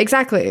 Yeah,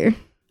 exactly.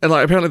 And,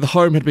 like, apparently the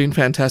home had been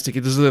fantastic.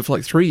 He lived for,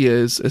 like, 3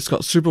 years. It's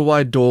got super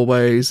wide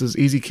doorways, there's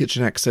easy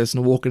kitchen access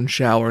and a walk-in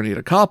shower, and he had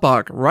a car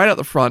park right out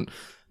the front.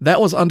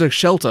 That was under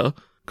shelter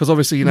Because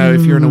obviously, you know,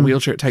 if you're in a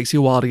wheelchair, it takes you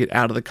a while to get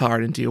out of the car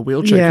and into your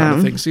wheelchair kind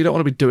of thing. So you don't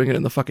want to be doing it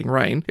in the fucking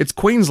rain. It's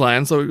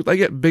Queensland, so they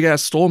get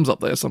big-ass storms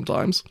up there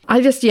sometimes.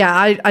 I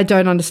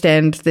don't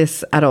understand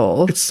this at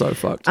all. It's so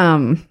fucked.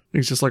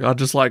 He's just like, I'd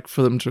just like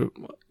for them to,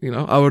 you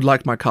know, I would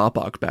like my car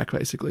park back,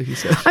 basically, he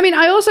said. I mean,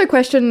 I also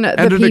question the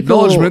and an people...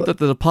 acknowledgement that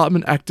the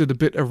department acted a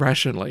bit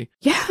irrationally.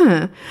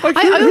 Yeah. Like,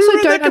 I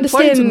also don't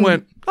understand... and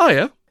went, oh,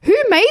 yeah. Who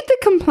made the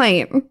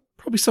complaint?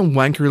 Probably some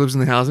wanker who lives in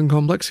the housing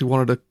complex who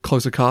wanted a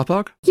closer car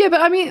park. Yeah,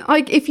 but I mean,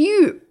 like, if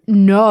you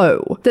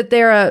know that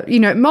there are, you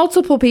know,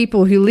 multiple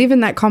people who live in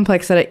that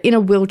complex that are in a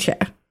wheelchair.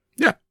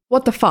 Yeah.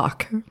 What the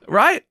fuck?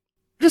 Right?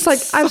 Just like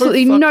So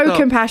absolutely no fucked up.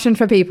 compassion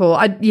for people.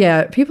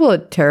 People are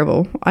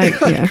terrible. I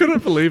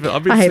couldn't believe it.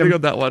 I've been sitting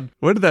on that one.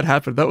 When did that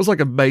happen? That was like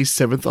a May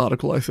 7th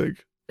article, I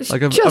think.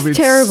 Like I've been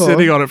terrible.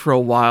 sitting on it for a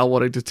while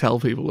wanting to tell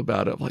people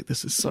about it. I'm like,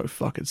 this is so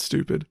fucking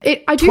stupid.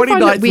 I do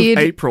find it weird.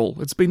 Of April.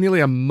 It's been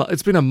nearly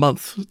it's been a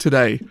month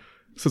today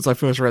since I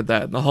first read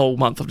that. And the whole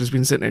month I've just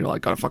been sitting there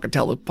like, gotta fucking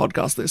tell the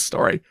podcast this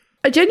story.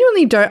 I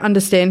genuinely don't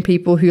understand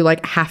people who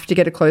like have to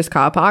get a closed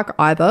car park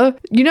either.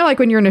 You know, like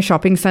when you're in a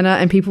shopping center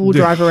and people will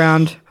drive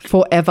around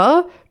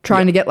forever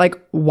trying to get like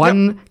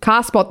one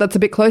car spot that's a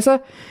bit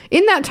closer.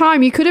 In that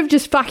time, you could have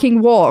just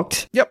fucking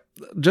walked. Yep.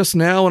 Just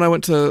now when I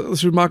went to the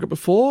supermarket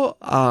before,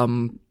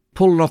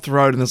 pulling off the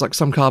road and there's like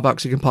some car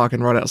parks you can park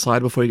in right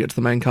outside before you get to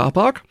the main car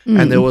park.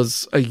 And there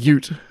was a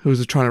ute who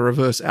was trying to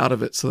reverse out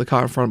of it. So the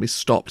car in front of me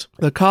stopped.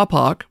 The car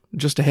park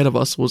just ahead of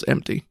us was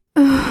empty.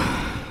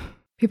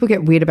 People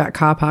get weird about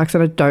car parks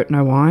and I don't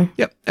know why.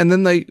 Yep. And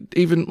then they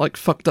even like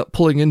fucked up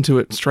pulling into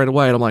it straight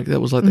away. And I'm like, that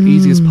was like the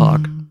easiest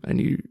park. And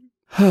you...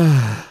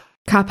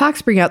 Car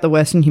parks bring out the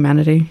worst in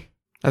humanity.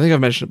 I think I've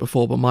mentioned it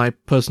before, but my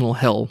personal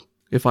hell,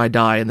 if I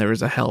die and there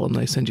is a hell and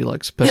they send you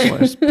like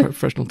specialized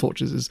professional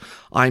tortures, is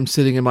I'm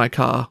sitting in my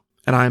car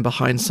and I'm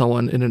behind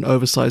someone in an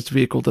oversized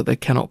vehicle that they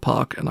cannot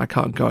park and I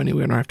can't go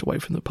anywhere and I have to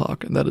wait for them to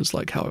park. And that is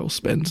like how I will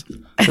spend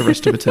the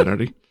rest of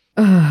eternity.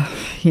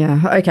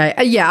 Yeah. Okay.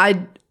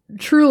 I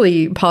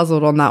truly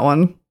puzzled on that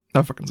one.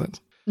 No fucking sense.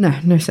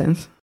 No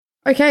sense.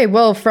 Okay,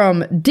 well,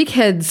 from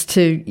dickheads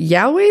to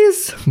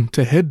yowies?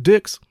 To head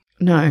dicks.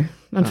 No,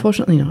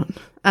 unfortunately not.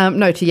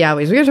 No, to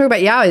yowies. We're going to talk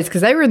about yowies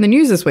because they were in the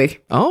news this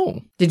week.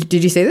 Oh. Did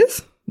you see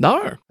this?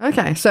 No.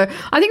 Okay, so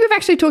I think we've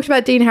actually talked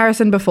about Dean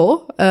Harrison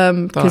before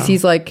because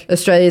he's like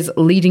Australia's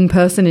leading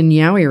person in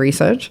yowie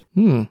research.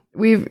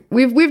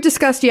 We've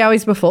discussed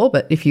yowies before,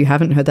 but if you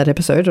haven't heard that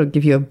episode, I'll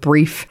give you a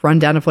brief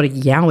rundown of what a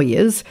yowie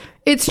is.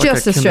 It's like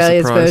just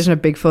Australia's Surprise. version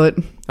of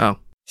Bigfoot. Oh.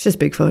 It's just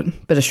Bigfoot,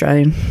 but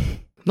Australian.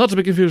 Not to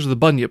be confused with the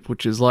bunyip,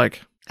 which is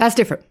like... That's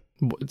different.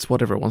 It's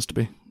whatever it wants to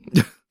be.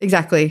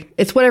 Exactly.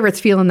 It's whatever it's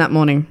feeling that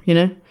morning, you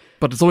know?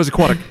 But it's always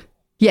aquatic.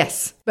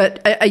 Yes, but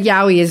a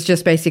yowie is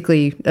just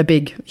basically a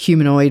big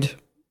humanoid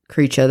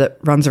creature that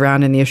runs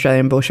around in the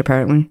Australian bush,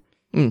 apparently.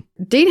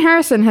 Dean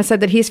Harrison has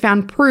said that he's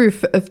found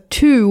proof of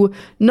 2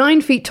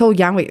 9-feet-tall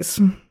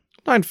yowies.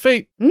 9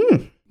 feet?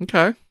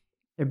 Okay.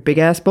 They're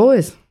big-ass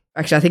boys.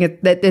 Actually, I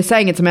think they're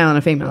saying it's a male and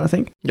a female, I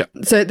think. Yeah.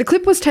 So the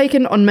clip was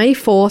taken on May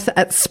 4th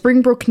at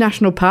Springbrook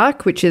National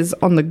Park, which is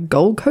on the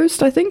Gold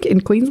Coast, I think, in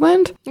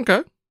Queensland.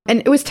 Okay. And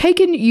it was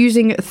taken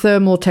using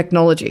thermal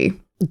technology.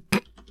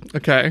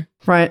 Okay.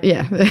 Right,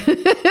 yeah.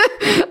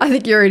 I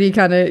think you're already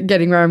kind of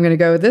getting where I'm going to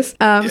go with this.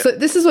 So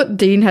this is what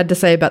Dean had to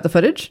say about the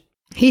footage.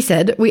 He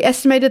said, "We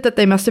estimated that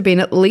they must have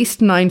been at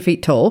least 9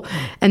 feet tall,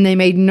 and they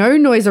made no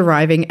noise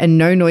arriving and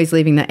no noise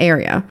leaving the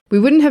area. We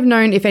wouldn't have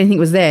known if anything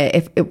was there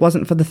if it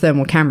wasn't for the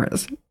thermal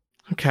cameras."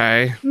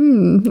 Okay.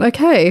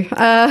 Okay.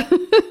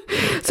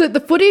 So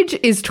the footage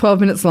is 12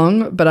 minutes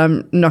long, but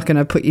I'm not going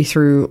to put you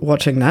through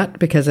watching that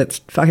because it's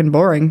fucking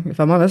boring, if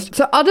I'm honest.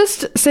 So I'll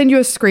just send you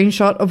a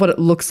screenshot of what it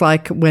looks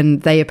like when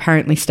they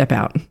apparently step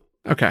out.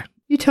 Okay.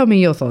 You tell me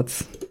your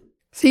thoughts.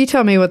 So you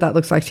tell me what that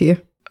looks like to you.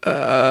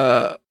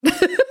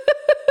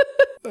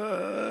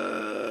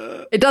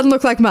 It doesn't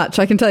look like much,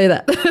 I can tell you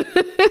that.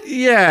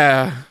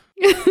 Yeah.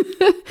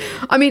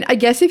 I mean, I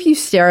guess if you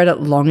stare at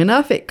it long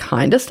enough, it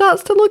kind of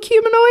starts to look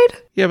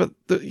humanoid. Yeah, but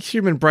the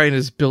human brain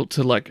is built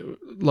to like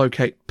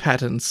locate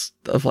patterns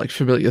of like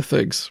familiar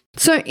things.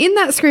 So in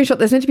that screenshot,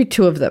 there's meant to be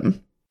 2 of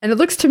them. And it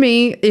looks to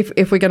me,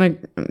 if we're going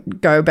to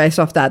go based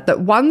off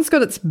that one's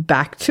got its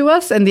back to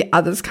us and the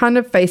other's kind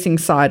of facing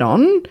side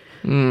on.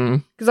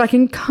 Because I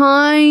can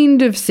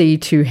kind of see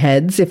 2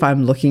 heads if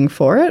I'm looking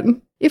for it.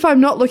 If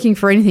I'm not looking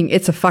for anything,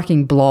 it's a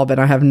fucking blob and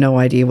I have no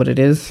idea what it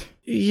is.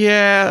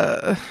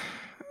 Yeah.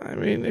 I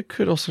mean, it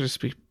could also just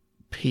be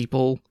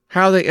people.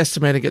 How are they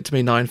estimating it to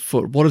be 9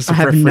 foot? What is the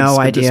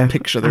reference in this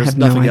picture? There's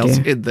nothing else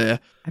in there.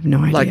 I have no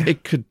idea. Like,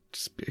 it could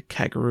just be a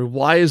kangaroo.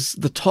 Why is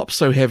the top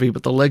so heavy,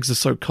 but the legs are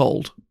so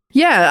cold?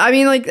 Yeah, I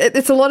mean, like,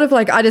 it's a lot of,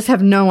 like, I just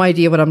have no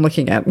idea what I'm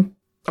looking at.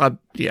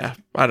 Yeah,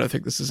 I don't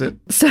think this is it.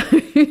 So,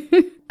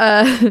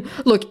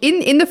 look,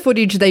 in the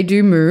footage, they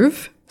do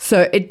move.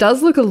 So it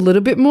does look a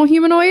little bit more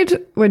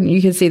humanoid when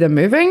you can see them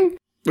moving.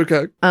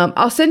 Okay.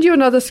 I'll send you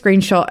another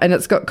screenshot and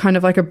it's got kind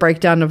of like a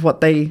breakdown of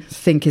what they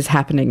think is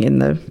happening in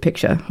the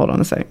picture. Hold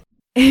on a sec.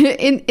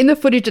 In the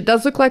footage, it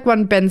does look like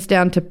one bends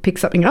down to pick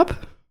something up.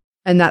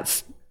 And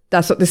that's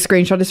what this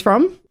screenshot is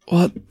from.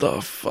 What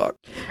the fuck?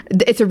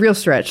 It's a real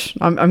stretch.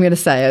 I'm going to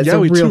say it's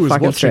Yowie a real 2 is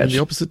fucking watching stretch. in the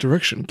opposite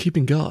direction,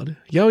 keeping guard.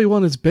 Yowie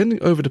 1 is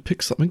bending over to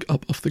pick something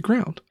up off the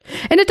ground.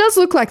 And it does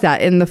look like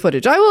that in the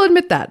footage. I will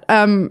admit that.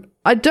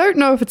 I don't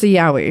know if it's a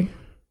Yowie.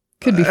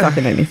 Could be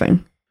fucking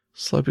anything.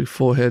 Sloping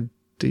forehead,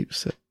 deep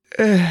set.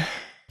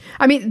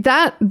 I mean,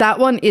 that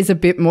one is a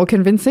bit more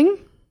convincing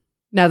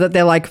now that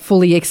they're like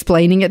fully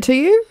explaining it to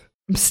you.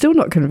 I'm still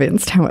not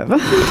convinced, however.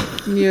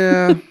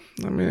 Yeah.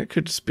 I mean, it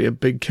could just be a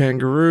big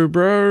kangaroo,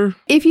 bro.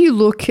 If you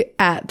look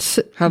at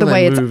How do the they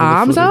way its move in the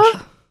arms footage?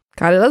 are,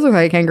 kind of does look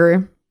like a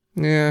kangaroo.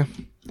 Yeah.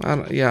 I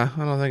don't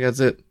think that's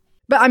it.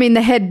 But I mean,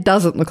 the head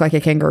doesn't look like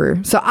a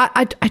kangaroo. So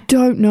I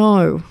don't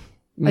know.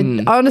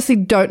 I honestly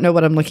don't know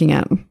what I'm looking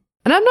at.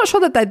 And I'm not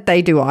sure that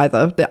they do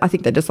either. I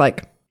think they're just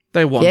like,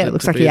 They want yeah, it it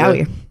looks to like a be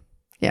Yowie. there.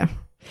 Yeah.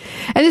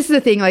 And this is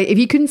the thing, like if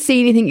you couldn't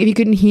see anything, if you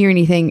couldn't hear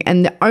anything,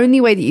 and the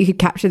only way that you could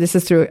capture this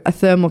is through a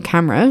thermal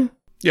camera,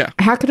 Yeah.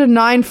 how could a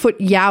 9-foot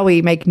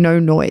Yowie make no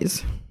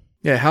noise?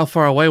 Yeah, how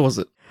far away was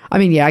it? I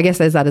mean, yeah, I guess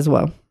there's that as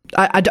well.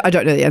 I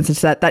don't know the answer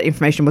to that. That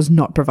information was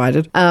not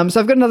provided. So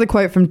I've got another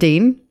quote from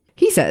Dean.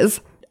 He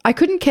says, I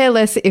couldn't care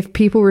less if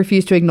people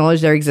refuse to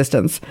acknowledge their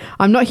existence.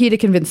 I'm not here to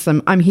convince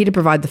them. I'm here to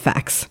provide the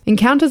facts.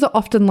 Encounters are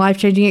often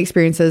life-changing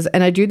experiences,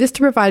 and I do this to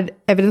provide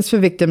evidence for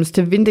victims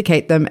to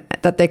vindicate them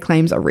that their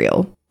claims are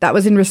real. That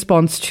was in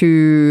response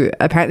to,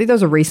 apparently there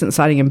was a recent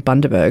sighting in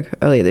Bundaberg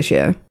earlier this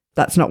year.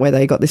 That's not where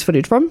they got this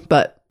footage from,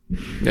 but...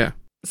 Yeah.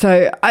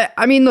 So,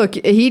 I mean, look,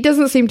 he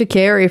doesn't seem to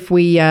care if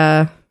we...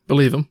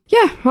 Believe him.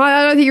 Yeah,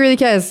 I don't think he really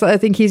cares. I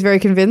think he's very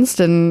convinced,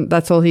 and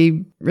that's all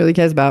he really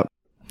cares about.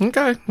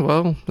 Okay,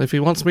 well, if he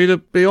wants me to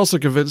be also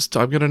convinced,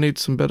 I'm going to need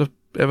some better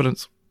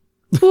evidence.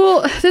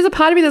 Well, there's a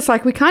part of me that's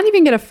like, we can't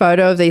even get a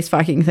photo of these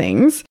fucking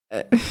things.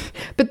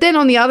 But then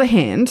on the other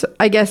hand,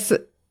 I guess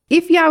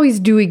if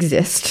Yowies do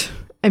exist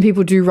and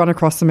people do run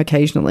across them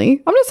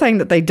occasionally, I'm not saying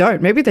that they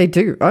don't. Maybe they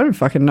do. I don't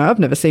fucking know. I've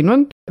never seen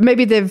one.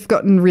 Maybe they've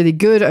gotten really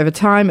good over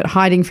time at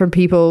hiding from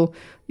people,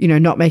 you know,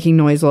 not making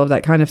noise, all of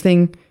that kind of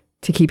thing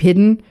to keep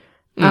hidden.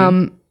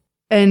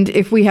 And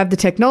if we have the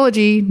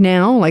technology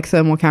now, like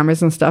thermal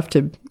cameras and stuff,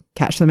 to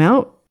catch them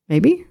out,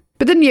 maybe.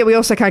 But then, yeah, we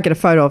also can't get a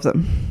photo of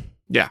them.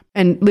 Yeah.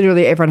 And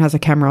literally everyone has a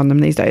camera on them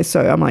these days.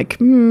 So I'm like, I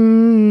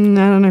don't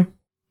know.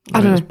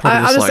 I don't know.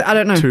 I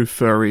don't know. Two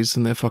furries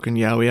in their fucking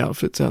Yowie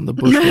outfits out in the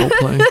bush role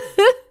playing.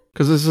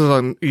 Because this is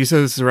on, you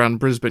said this is around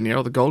Brisbane, yeah,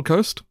 or the Gold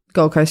Coast?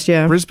 Gold Coast,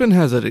 yeah. Brisbane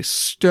has a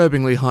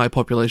disturbingly high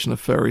population of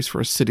furries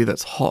for a city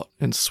that's hot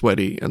and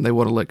sweaty, and they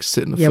want to like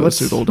sit in a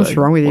fursuit all day. What's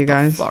wrong with you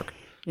guys? Fuck.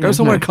 Go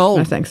somewhere cold.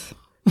 No, thanks.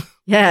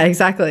 Yeah,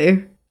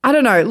 exactly. I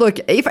don't know. Look,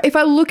 if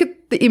I look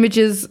at the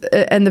images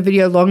and the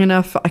video long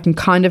enough, I can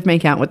kind of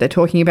make out what they're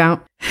talking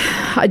about.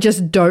 I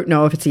just don't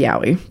know if it's a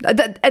Yowie.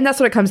 And that's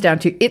what it comes down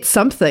to. It's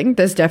something.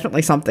 There's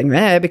definitely something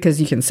there because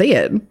you can see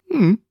it.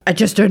 I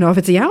just don't know if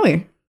it's a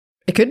Yowie.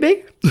 It could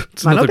be.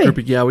 It's another group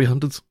of Yowie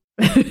hunters.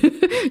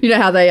 You know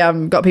how they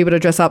got people to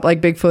dress up like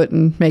Bigfoot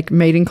and make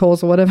mating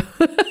calls or whatever?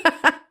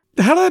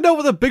 How do they know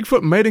what the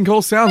Bigfoot mating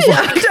call sounds like?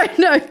 I don't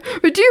know.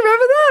 But do you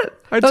remember that?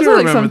 I that do was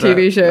remember like some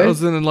TV show. That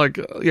was in like,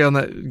 on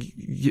that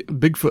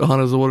Bigfoot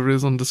Hunters or what it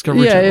is on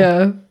Discovery Channel.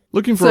 Yeah.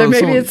 Looking for So maybe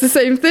someone, it's the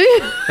same thing.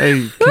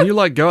 hey, can you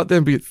like go out there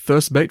and be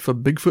thirst bait for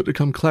Bigfoot to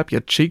come clap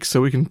your cheeks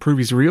so we can prove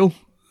he's real?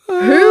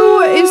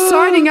 Who is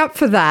signing up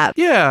for that?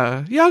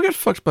 Yeah, I'll get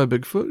fucked by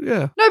Bigfoot,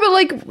 yeah. No, but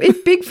like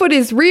if Bigfoot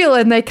is real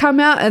and they come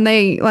out and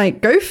they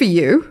like go for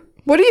you,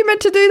 what are you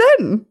meant to do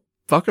then?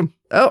 Fuck him.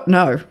 Oh,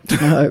 no.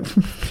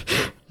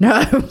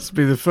 No. This will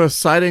be the first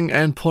sighting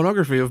and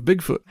pornography of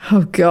Bigfoot.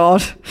 Oh,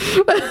 God.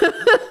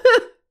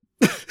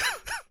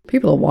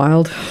 People are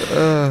wild.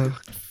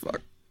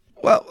 Fuck.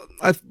 Well,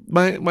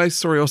 my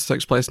story also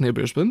takes place near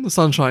Brisbane, the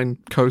Sunshine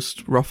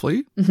Coast,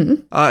 roughly.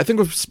 Mm-hmm. I think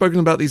we've spoken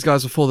about these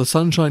guys before, the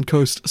Sunshine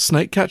Coast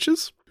snake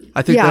catchers.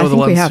 I think they were the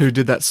ones who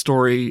did that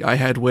story I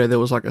had where there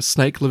was like a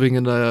snake living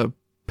in a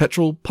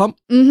petrol pump.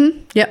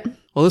 Mm-hmm. Yep.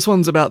 Well, this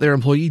one's about their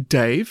employee,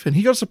 Dave, and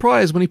he got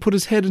surprised when he put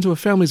his head into a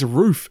family's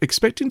roof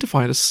expecting to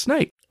find a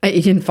snake.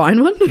 You didn't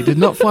find one? He did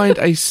not find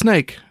a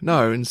snake.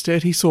 No,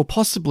 instead he saw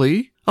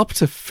possibly up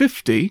to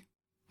 50.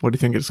 What do you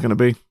think it's going to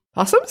be?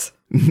 Possums?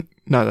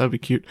 No, that'd be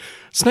cute.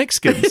 Snake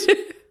skins.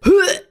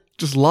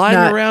 Just lying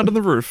around on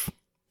the roof.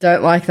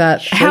 Don't like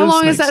that. How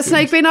long has that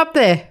snake been up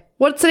there?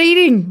 What's it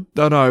eating?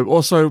 Don't know.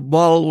 Also,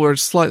 while we're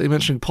slightly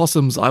mentioning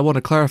possums, I want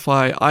to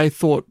clarify, I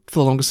thought for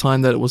the longest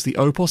time that it was the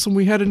opossum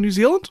we had in New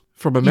Zealand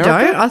from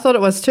America. You don't? I thought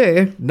it was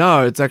too.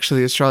 No, it's actually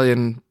the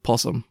Australian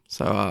possum.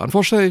 So,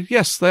 unfortunately,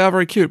 yes, they are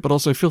very cute, but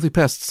also filthy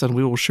pests, and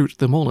we will shoot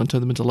them all and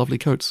turn them into lovely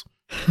coats.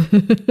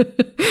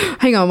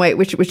 Hang on, wait,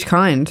 which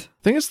kind?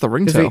 I think it's the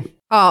ringtail.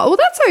 Oh, well,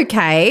 that's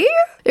okay.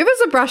 If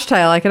it's a brush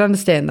tail, I can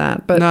understand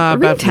that. But a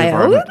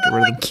ringtail, they're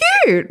really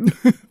cute.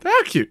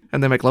 They're cute,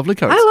 and they make lovely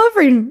coats.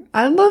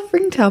 I love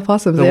ringtail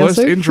possums. The worst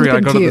injury I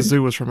got at the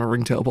zoo was from a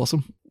ringtail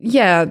possum.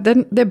 Yeah, they're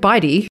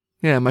bitey.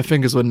 Yeah, my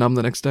fingers were numb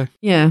the next day.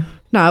 Yeah.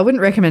 No, I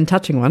wouldn't recommend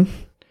touching one.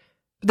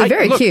 But they're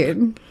very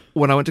cute.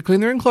 when I went to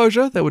clean their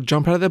enclosure, they would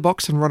jump out of their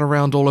box and run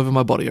around all over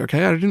my body,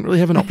 okay? I didn't really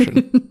have an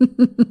option.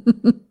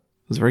 It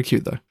was very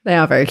cute, though. They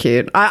are very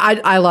cute.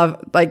 I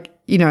love, like,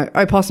 you know,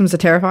 opossums are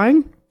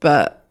terrifying,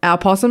 but our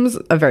possums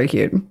are very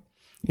cute.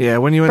 Yeah,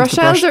 when you went to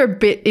the brush tails are a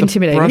bit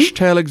intimidating. brush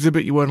tail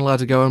exhibit, you weren't allowed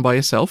to go in by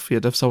yourself. You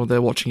had to have someone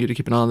there watching you to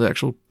keep an eye on the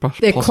actual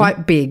They're possum.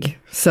 quite big,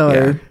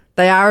 so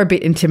they are a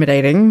bit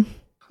intimidating.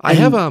 I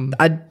have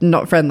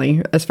not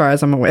friendly as far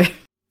as I'm aware.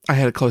 I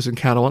had a close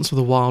encounter once with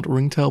a wild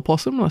ringtail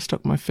possum, and I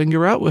stuck my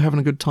finger out. We were having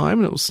a good time,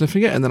 and it was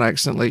sniffing it, and then I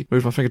accidentally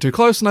moved my finger too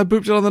close, and I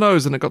booped it on the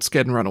nose, and it got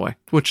scared and ran away,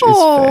 which is fair.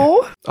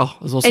 Oh,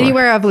 there's also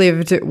anywhere I've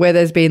lived where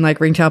there's been like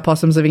ringtail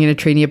possums living in a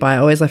tree nearby, I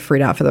always like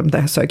freak out for them.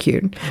 They're so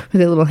cute with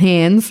their little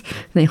hands,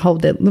 and they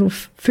hold their little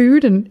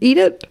food and eat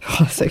it.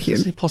 Oh, so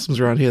cute. There's possums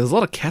around here. There's a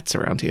lot of cats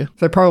around here.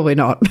 So probably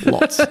not.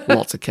 Lots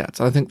of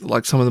cats. I think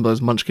like some of them are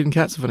those munchkin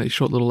cats with any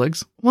short little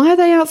legs. Why are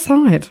they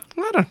outside?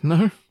 I don't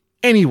know.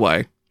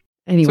 Anyway,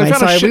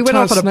 sorry, we went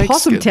off on a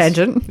possum skins.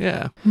 tangent.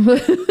 Yeah. Well,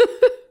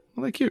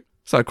 they're cute.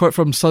 So a quote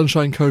from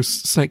Sunshine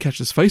Coast Snake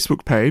Catcher's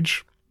Facebook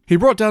page. He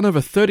brought down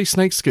over 30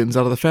 snake skins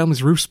out of the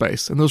family's roof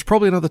space, and there was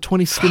probably another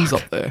 20 skins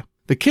up there.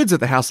 The kids at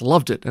the house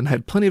loved it and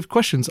had plenty of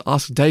questions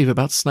asked Dave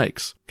about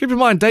snakes. Keep in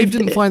mind, Dave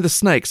didn't find the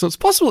snake, so it's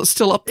possible it's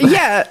still up there.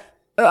 Yeah.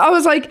 I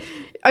was like,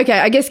 okay,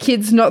 I guess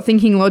kids not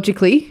thinking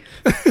logically.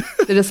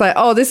 They're just like,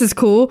 oh, this is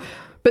cool,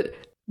 but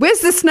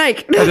where's the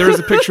snake? And there is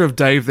a picture of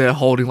Dave there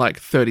holding like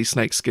 30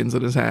 snake skins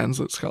in his hands.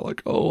 It's kind of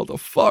like, oh, what the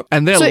fuck?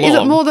 And they're long. So is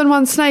it more than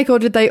one snake, or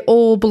did they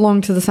all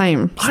belong to the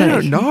same snake? I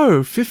don't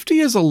know. 50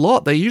 is a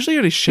lot. They usually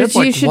only shed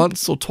like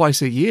once or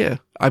twice a year,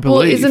 I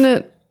believe.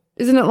 Well,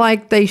 isn't it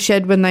like they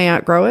shed when they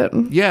outgrow it?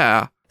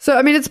 Yeah. So,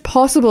 I mean, it's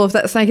possible if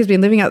that snake has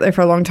been living out there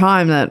for a long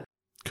time that...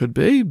 Could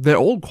be. They're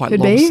all quite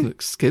long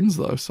skins,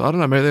 though. So I don't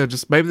know.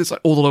 Maybe it's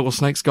like all the local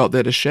snakes go up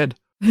there to shed.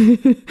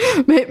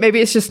 Maybe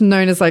it's just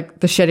known as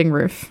like the shedding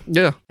roof.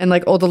 Yeah. And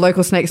like all the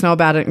local snakes know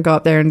about it and go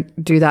up there and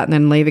do that and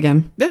then leave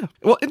again. Yeah.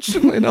 Well,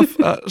 interestingly enough,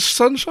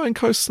 Sunshine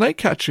Coast Snake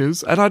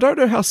Catchers, and I don't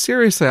know how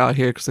serious they are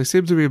here because they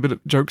seem to be a bit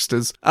of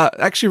jokesters,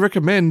 actually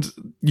recommend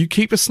you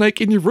keep a snake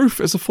in your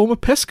roof as a form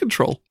of pest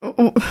control.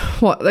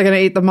 What? They're going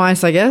to eat the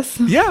mice, I guess?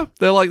 Yeah.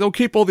 They're like, they'll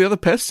keep all the other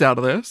pests out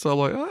of there. So I'm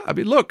like, I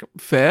mean, look,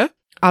 fair.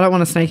 I don't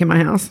want a snake in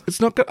my house. It's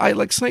not good.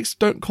 Like, snakes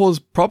don't cause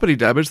property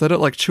damage. They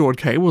don't like chew on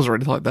cables or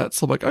anything like that.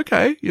 So I'm like,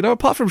 okay, you know,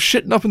 apart from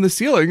shitting up in the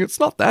ceiling, it's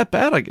not that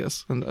bad, I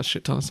guess. And a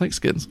shit ton of snake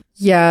skins.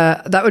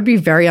 Yeah, that would be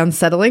very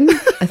unsettling,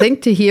 I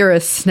think, to hear a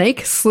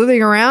snake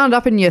slithering around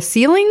up in your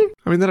ceiling.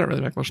 I mean, they don't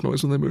really make much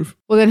noise when they move.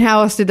 Well, then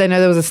how else did they know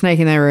there was a snake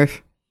in their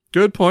roof?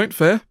 Good point.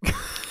 Fair.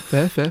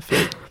 Fair.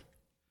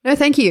 No,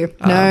 thank you.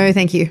 No,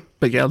 thank you.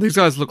 But yeah, these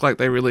guys look like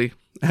they really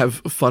have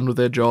fun with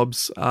their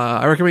jobs.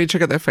 I recommend you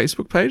check out their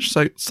Facebook page,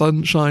 so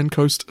Sunshine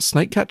Coast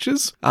Snake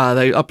Catchers.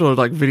 They upload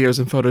like videos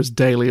and photos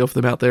daily of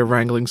them out there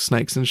wrangling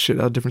snakes and shit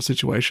out of different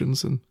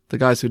situations, and the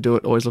guys who do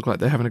it always look like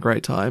they're having a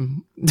great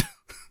time.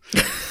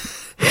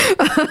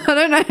 I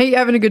don't know how you're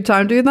having a good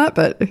time doing that,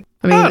 but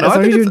I mean, as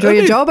long as you enjoy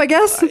your job, I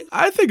guess.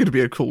 I think it'd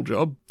be a cool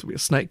job to be a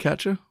snake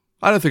catcher.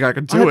 I don't think I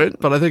could do it,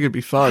 but I think it'd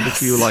be fun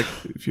if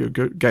you're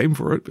game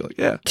for it. Be like,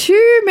 yeah.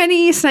 Too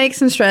many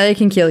snakes in Australia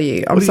can kill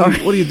you. I'm sorry.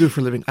 What do you do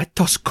for a living? I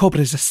toss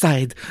cobras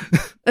aside.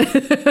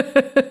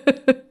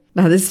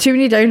 No, there's too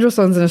many dangerous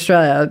ones in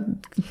Australia.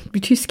 I'd be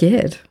too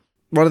scared.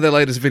 One of their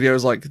latest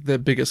videos, like their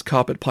biggest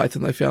carpet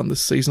python they found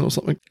this season or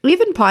something.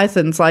 Even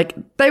pythons, like,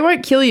 they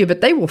won't kill you,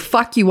 but they will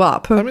fuck you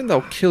up. I mean,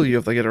 they'll kill you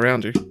if they get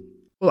around you.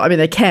 Well, I mean,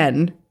 they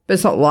can, but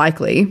it's not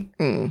likely.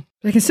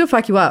 They can still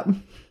fuck you up.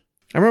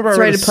 I remember I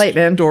read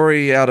a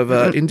story out of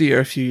India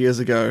a few years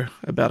ago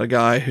about a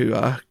guy who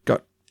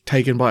got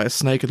taken by a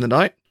snake in the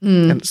night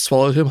and it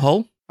swallowed him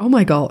whole. Oh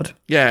my God.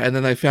 Yeah, and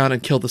then they found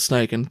and killed the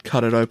snake and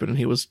cut it open and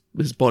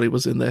his body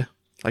was in there.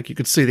 Like you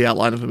could see the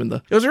outline of him in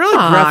there. It was a really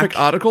graphic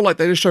article. Like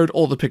they just showed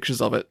all the pictures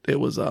of it. It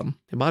was it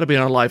might have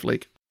been on a live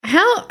leak.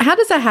 How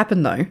does that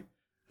happen though?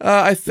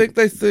 I think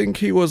they think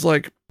he was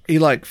like he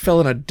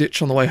fell in a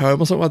ditch on the way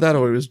home or something like that,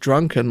 or he was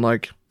drunk and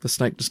like the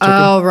snake just took him.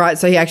 Oh right,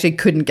 so he actually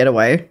couldn't get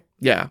away.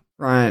 Yeah.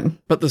 Right.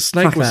 But the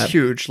snake was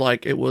huge.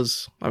 Like it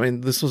was, I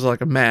mean, this was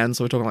like a man,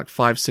 so we're talking like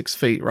 5-6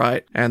 feet,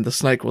 right? And the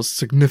snake was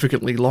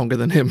significantly longer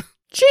than him.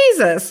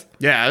 Jesus.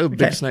 Yeah, it was a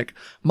big snake.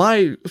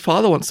 My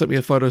father once sent me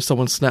a photo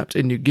someone snapped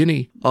in New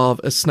Guinea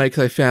of a snake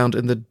they found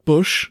in the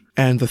bush,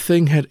 and the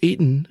thing had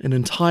eaten an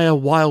entire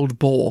wild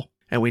boar.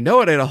 And we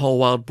know it ate a whole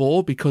wild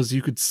boar because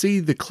you could see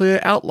the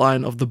clear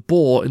outline of the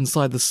boar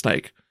inside the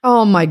snake.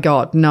 Oh my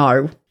God,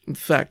 no. In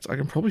fact, I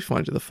can probably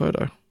find you the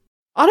photo.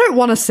 I don't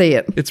want to see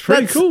it. It's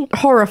pretty cool.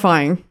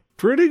 Horrifying.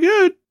 Pretty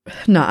good.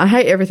 No, I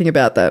hate everything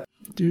about that.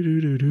 Where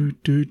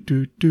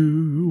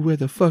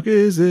the fuck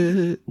is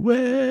it?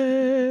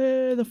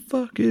 Where the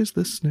fuck is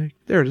the snake?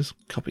 There it is.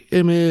 Copy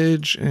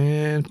image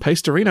and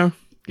pastorino.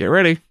 Get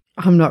ready.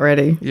 I'm not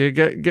ready. You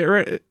get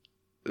ready.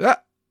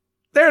 Ah,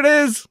 there it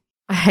is.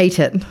 I hate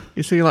it.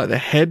 You see like the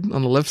head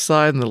on the left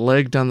side and the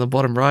leg down the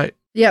bottom right?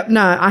 Yep,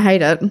 no, I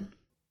hate it.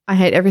 I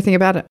hate everything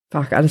about it.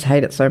 Fuck, I just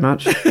hate it so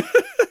much.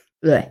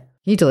 Blech.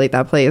 Can you delete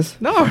that, please?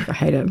 No. I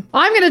hate it.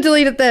 I'm going to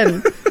delete it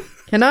then.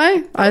 Can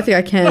I? I think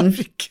I can.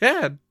 You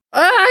can.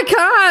 I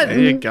can't. There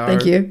you go.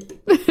 Thank you.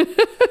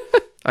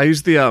 I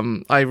used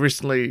I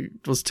recently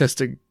was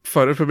testing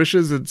photo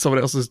permissions in someone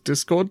else's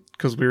Discord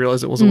because we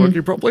realized it wasn't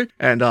working properly.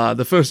 And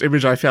the first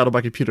image I found on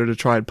my computer to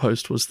try and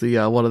post was the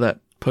one of that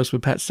post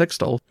with Pat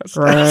Sextol.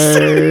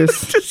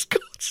 That's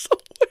Discord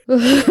somewhere.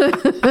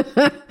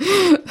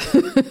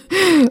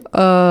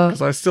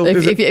 I still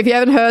if you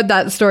haven't heard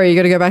that story, you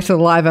got to go back to the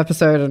live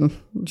episode and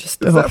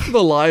just. Is that for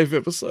the live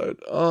episode?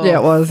 Oh, yeah,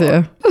 it was.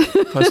 Fuck.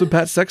 Yeah, post with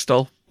Pat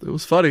Sextol. It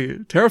was funny,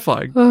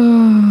 terrifying.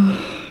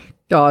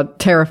 God,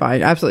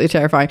 terrifying, absolutely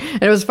terrifying.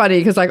 And it was funny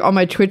because like on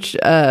my Twitch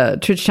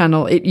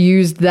channel, it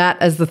used that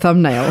as the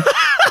thumbnail.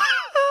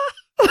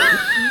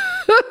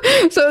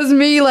 So it was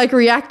me like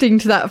reacting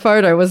to that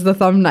photo was the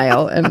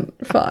thumbnail, and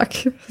fuck,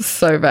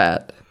 so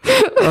bad.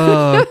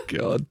 Oh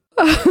God.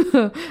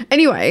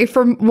 Anyway,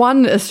 from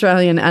one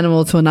Australian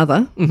animal to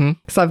another,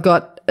 so I've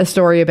got a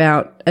story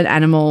about an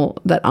animal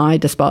that I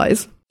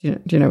despise. Do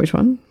you know which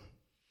one?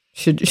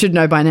 Should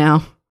know by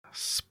now.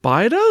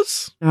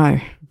 Spiders? No.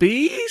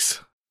 Bees?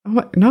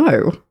 What?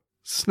 No.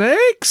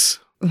 Snakes?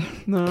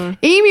 No.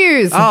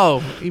 Emus.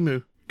 Oh,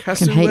 emu.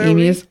 Cassowary? I hate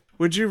emus.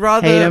 Would you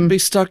rather be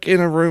stuck in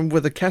a room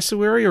with a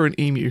cassowary or an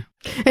emu?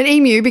 An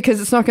emu,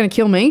 because it's not going to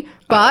kill me,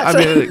 but... I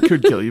mean, it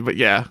could kill you, but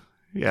yeah.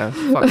 Yeah,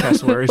 fuck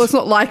cassowaries. Well, it's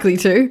not likely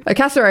to. A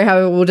cassowary,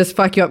 however, will just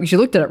fuck you up because you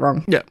looked at it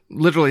wrong. Yeah,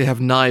 literally have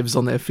knives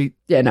on their feet.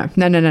 Yeah, no.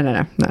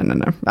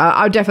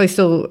 I would definitely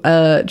still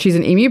choose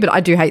an emu, but I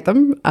do hate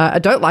them. I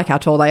don't like how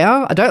tall they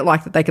are. I don't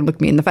like that they can look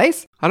me in the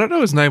face. I don't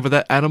know his name, but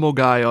that animal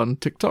guy on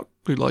TikTok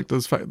who like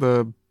does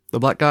the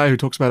black guy who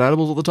talks about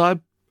animals all the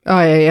time.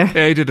 Oh, yeah.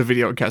 Yeah, he did a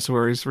video on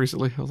cassowaries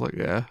recently. I was like,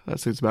 yeah, that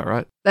seems about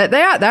right.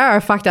 They are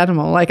a fucked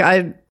animal. Like,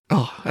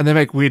 Oh, and they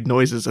make weird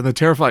noises. And the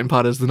terrifying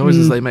part is the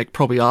noises they make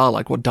probably are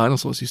like what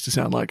dinosaurs used to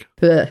sound like.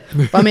 I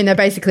mean, they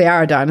basically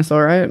are a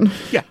dinosaur, right?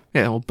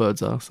 Yeah, all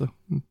birds are. So,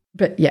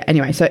 But yeah,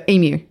 anyway, so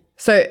emu.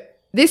 So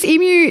this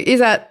emu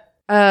is at,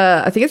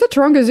 I think it's at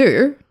Taronga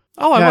Zoo.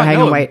 Oh, hang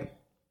on, wait.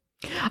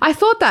 I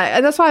thought that,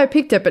 and that's why I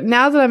picked it. But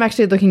now that I'm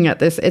actually looking at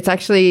this, it's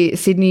actually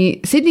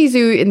Sydney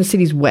Zoo in the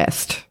city's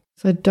west.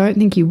 So I don't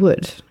think you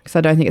would, because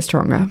I don't think it's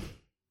Taronga.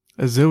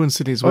 A zoo in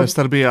Sydney's west.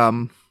 That'd be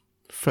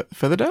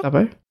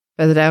Featherdale?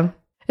 Featherdale.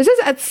 It says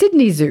at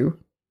Sydney Zoo.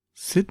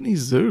 Sydney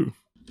Zoo?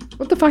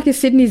 What the fuck is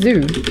Sydney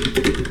Zoo?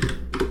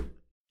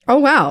 Oh,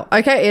 wow.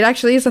 Okay, it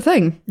actually is a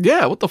thing.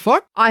 Yeah, what the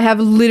fuck? I have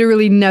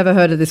literally never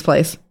heard of this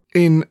place.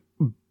 In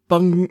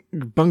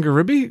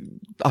Bungaribbi?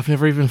 I've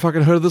never even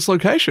fucking heard of this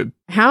location.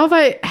 How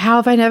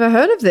have I never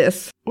heard of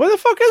this? Where the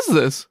fuck is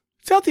this?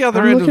 It's out the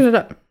other end. I'm looking it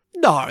up.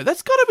 No,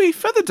 that's gotta be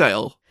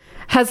Featherdale.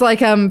 Has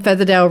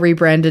Featherdale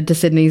rebranded to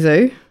Sydney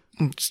Zoo?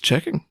 I'm just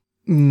checking.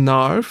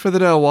 No,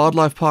 Featherdale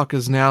Wildlife Park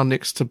is now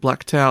next to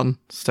Blacktown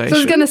Station. So I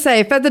was going to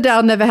say,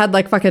 Featherdale never had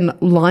fucking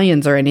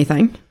lions or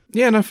anything.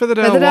 Yeah, no,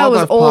 Featherdale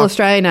was all Park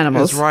Australian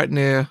animals. Is right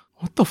near...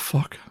 What the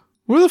fuck?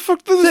 Where the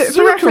fuck did this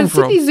zoo for reference,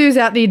 come from? Sydney Zoo's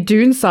out near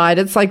Doonside.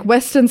 It's like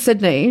Western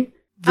Sydney.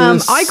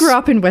 I grew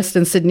up in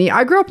Western Sydney.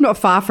 I grew up not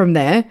far from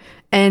there,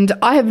 and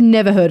I have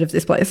never heard of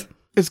this place.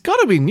 It's got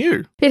to be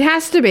new. It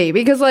has to be,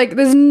 because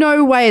there's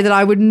no way that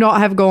I would not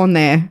have gone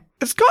there.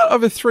 It's got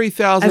over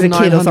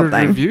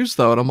 3,900 reviews,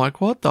 though, and I'm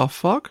like, what the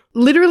fuck?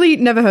 Literally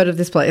never heard of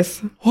this place.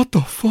 What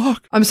the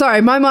fuck? I'm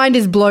sorry, my mind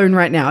is blown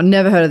right now.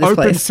 Never heard of this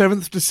place.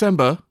 Opened 7th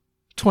December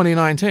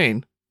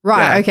 2019.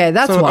 Right, okay,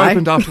 that's so why. It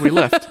opened after we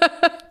left.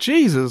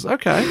 Jesus,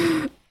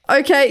 okay.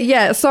 Okay,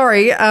 yeah,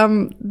 sorry.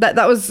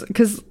 That was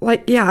because,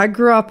 I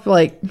grew up,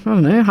 I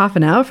don't know, half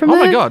an hour from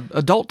there. Oh my God,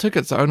 adult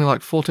tickets are only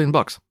 $14.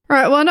 All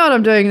right, well, I know what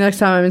I'm doing next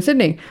time I'm in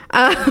Sydney.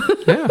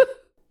 Yeah.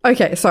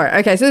 Okay, sorry.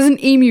 Okay, so there's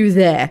an emu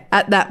there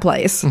at that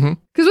place.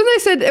 Because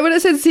when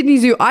it said Sydney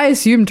Zoo, I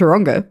assumed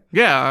Taronga.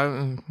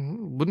 Yeah,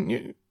 wouldn't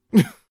you?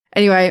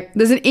 Anyway,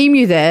 there's an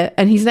emu there,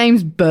 and his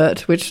name's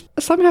Bert, which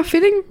is somehow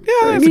fitting.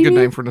 Yeah, that's a good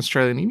name for an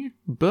Australian emu,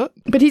 Bert.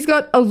 But he's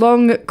got a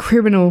long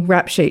criminal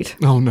rap sheet.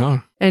 Oh,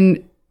 no.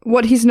 And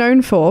what he's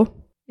known for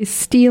is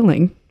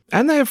stealing.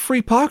 And they have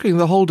free parking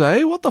the whole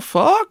day? What the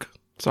fuck?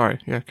 Sorry,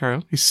 yeah, carry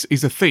on.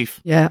 He's a thief.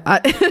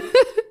 Yeah,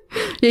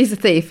 he's a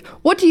thief.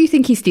 What do you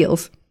think he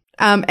steals?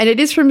 And it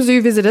is from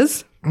zoo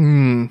visitors.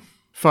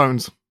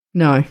 Phones.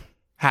 No.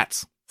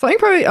 Hats. Something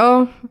probably, I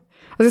was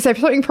going to say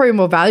something probably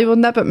more valuable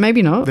than that, but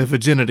maybe not. Their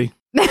virginity.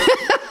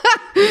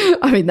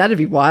 I mean, that'd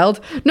be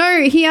wild.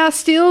 No, he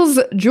steals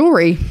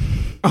jewelry.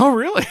 Oh,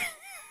 really?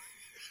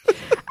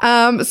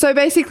 So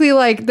basically,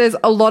 there's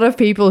a lot of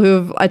people who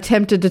have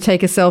attempted to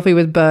take a selfie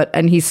with Bert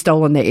and he's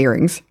stolen their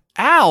earrings.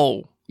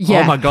 Ow.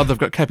 Yeah. Oh my God, they've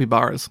got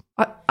capybaras.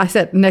 I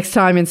said, next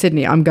time in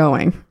Sydney, I'm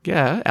going.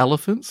 Yeah,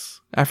 elephants.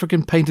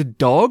 African painted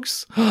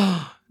dogs,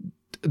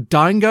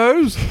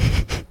 dingos,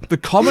 the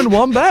common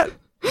wombat.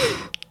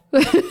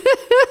 I think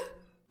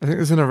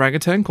there's an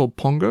orangutan called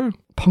Pongo.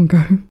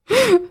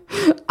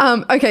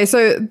 Okay,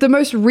 so the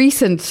most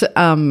recent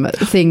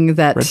thing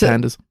that... Red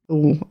pandas.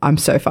 Oh, I'm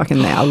so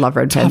fucking there. I love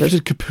red pandas.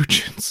 Tufted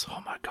capuchins.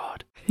 Oh my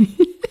God.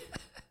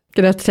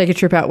 Gonna have to take a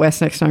trip out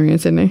west next time you're in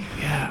Sydney.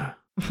 Yeah.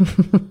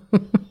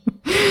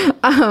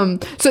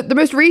 So the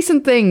most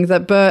recent thing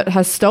that Bert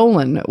has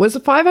stolen was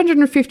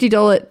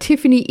 $550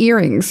 Tiffany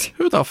earrings.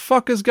 Who the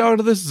fuck is going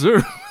to this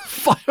zoo?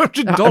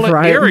 $500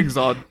 Right. earrings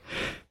on.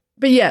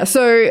 But yeah,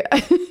 so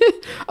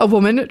a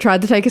woman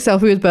tried to take a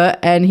selfie with Bert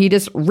and he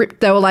just ripped,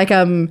 they were like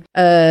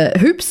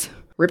hoops,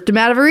 ripped them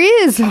out of her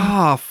ears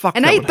Ah, fuck.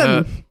 and that ate would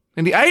them. hurt.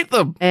 And he ate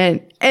them.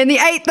 And he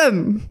ate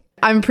them.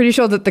 I'm pretty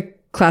sure that the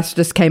clasp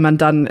just came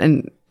undone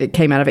and it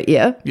came out of her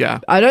ear. Yeah.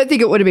 I don't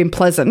think it would have been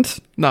pleasant,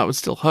 No, it would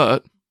still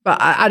hurt. but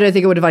I don't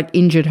think it would have like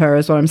injured her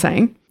is what I'm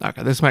saying.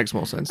 Okay, this makes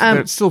more sense.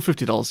 It's still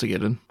 $50 to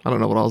get in. I don't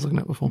know what I was looking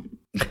at before.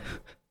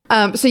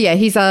 So yeah,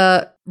 he's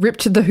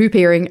ripped the hoop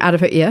earring out of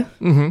her ear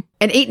and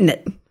eaten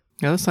it.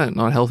 Yeah, that's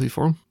not healthy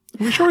for him.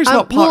 Are we sure he's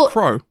not part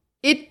crow?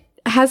 It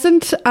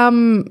hasn't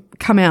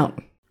come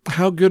out.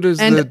 How good is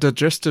the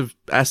digestive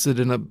acid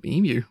in an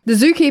emu? The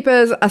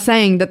zookeepers are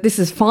saying that this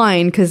is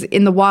fine because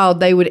in the wild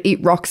they would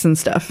eat rocks and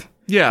stuff.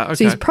 Yeah, okay.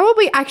 So he's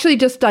probably actually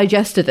just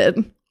digested it.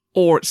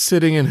 Or it's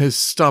sitting in his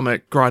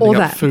stomach grinding Or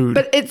up that. food.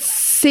 But it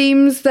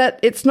seems that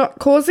it's not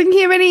causing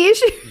him any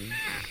issues.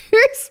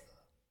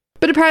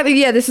 But apparently,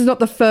 yeah, this is not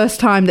the first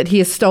time that he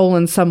has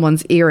stolen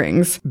someone's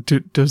earrings.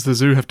 Does the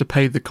zoo have to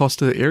pay the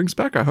cost of the earrings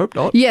back? I hope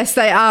not. Yes,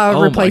 they are Oh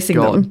my replacing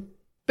God. them.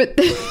 But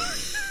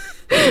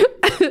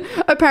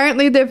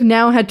apparently they've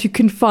now had to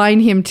confine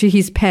him to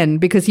his pen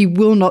because he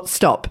will not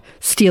stop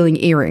stealing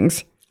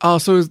earrings. Oh,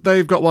 so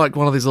they've got like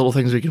one of these little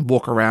things where you can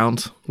walk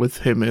around with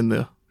him in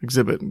the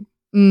exhibit.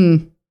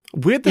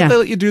 Weird that they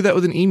let you do that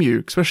with an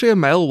emu, especially a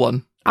male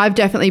one. I've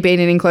definitely been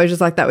in enclosures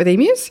like that with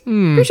emus.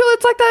 Pretty sure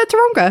it's like that at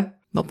Taronga.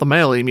 Not the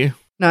male emu.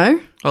 No?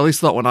 Or at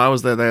least not when I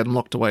was there. They had them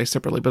locked away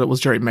separately, but it was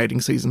during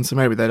mating season, so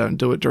maybe they don't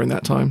do it during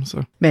that time.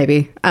 So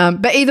Maybe.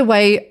 But either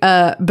way,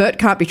 Bert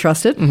can't be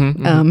trusted.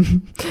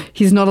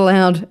 He's not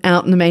allowed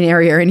out in the main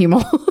area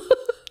anymore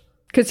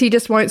because he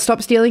just won't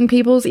stop stealing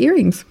people's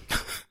earrings.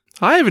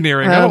 I have an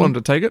earring. I don't want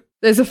him to take it.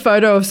 There's a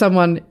photo of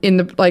someone in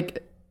the,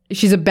 like,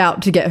 she's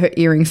about to get her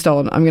earring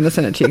stolen. I'm going to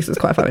send it to you because it's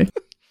quite funny.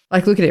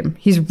 Like, look at him.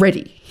 He's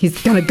ready. He's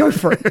going to go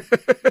for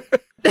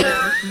it.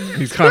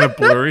 He's kind of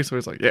blurry, so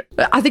he's like, yeah.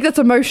 I think that's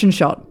a motion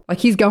shot. Like,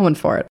 he's going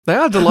for it. They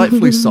are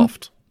delightfully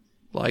soft.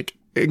 Like,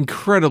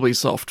 incredibly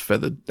soft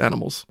feathered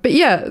animals. But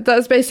yeah,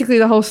 that's basically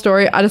the whole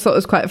story. I just thought it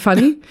was quite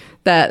funny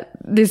that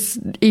this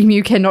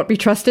emu cannot be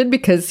trusted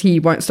because he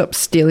won't stop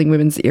stealing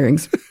women's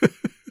earrings.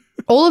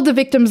 All of the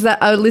victims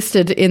that are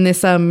listed in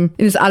this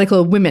article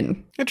are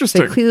women.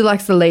 Interesting. So he clearly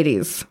likes the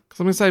ladies. Because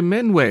I'm going to say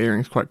men wear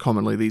earrings quite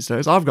commonly these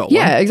days. I've got one.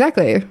 Yeah,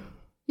 exactly.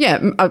 Yeah,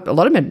 a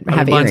lot of men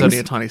have mine's earrings. only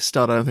a tiny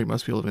stud. I don't think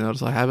most people have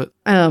noticed I have it.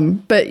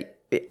 But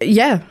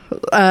yeah,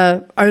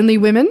 only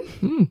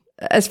women,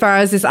 as far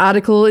as this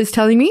article is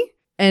telling me,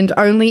 and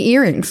only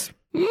earrings.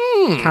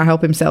 Can't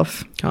help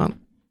himself. Can't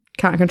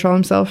Control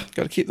himself.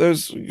 Got to keep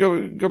those.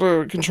 Got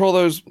to control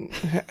those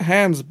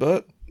hands,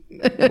 Bert.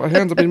 My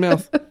hands up in your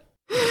mouth.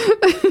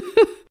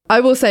 I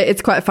will say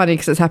it's quite funny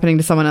because it's happening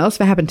to someone else.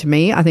 If it happened to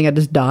me, I think I'd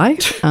just die.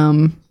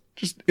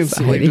 Just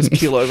instantly, just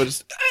keel over.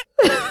 Just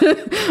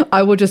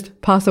I will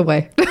just pass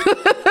away.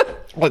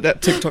 like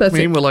that TikTok That's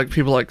meme it. where like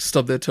people like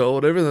stub their toe or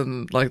whatever, and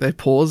then like they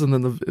pause, and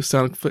then the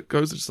sound effect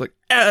goes. It's just like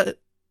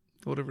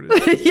whatever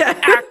it is.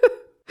 Yeah.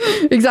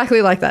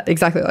 Exactly like that.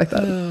 Exactly like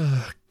that.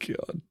 Oh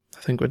God,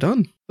 I think we're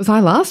done. Was I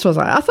last? Was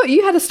I? I thought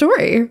you had a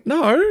story.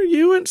 No,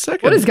 you went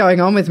second. What is going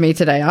on with me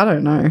today? I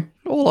don't know.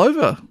 All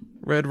over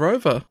Red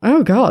Rover?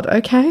 Oh God.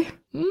 Okay.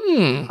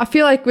 I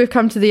feel like we've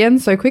come to the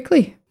end so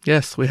quickly.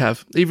 Yes, we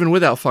have. Even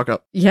with our fuck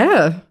up,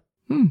 Yeah.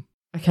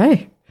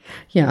 Okay.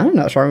 Yeah, I don't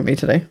know what's wrong with me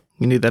today.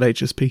 you need that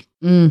HSP.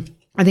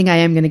 I think I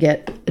am going to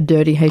get a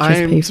dirty HSP.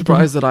 I'm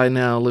surprised that I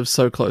now live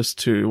so close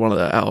to one of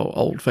our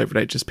old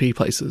favorite HSP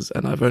places,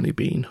 and I've only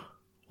been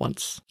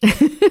once.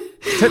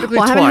 Technically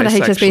Well, I twice, haven't had a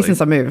HSP actually.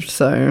 since I moved,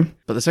 so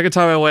But the second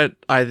time I went,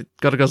 I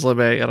got a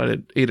gozleme and I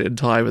didn't eat it in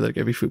time, and then it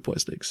gave me food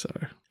poisoning. So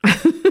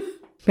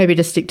maybe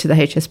just stick to the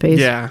HSPs.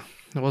 yeah,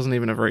 it wasn't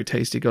even a very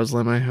tasty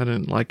gozleme. I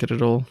didn't like it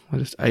at all. I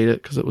just ate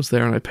it because it was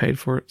there and I paid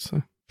for it.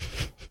 So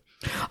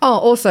Oh,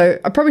 also,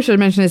 I probably should have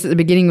mentioned this at the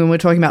beginning when we were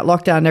talking about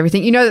lockdown and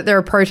everything. You know that there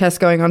are protests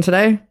going on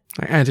today?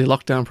 like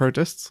anti-lockdown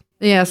protests.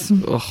 Yes.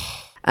 Ugh.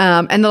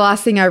 And the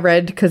last thing I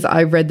read, because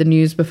I read the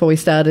news before we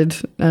started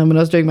when I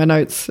was doing my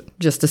notes,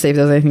 just to see if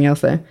there was anything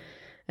else there.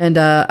 And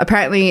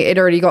apparently it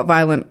already got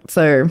violent.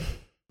 So,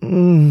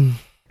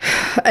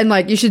 and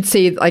like you should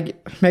see, like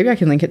maybe I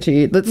can link it to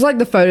you. It's like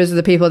the photos of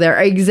the people there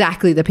are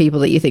exactly the people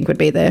that you think would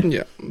be there.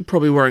 Yeah,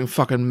 probably wearing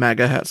fucking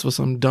MAGA hats for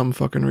some dumb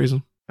fucking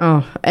reason.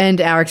 Oh,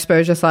 and our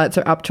exposure sites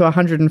are up to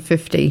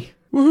 150.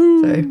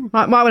 Woohoo! So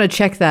might want to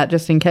check that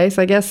just in case,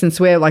 I guess, since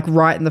we're like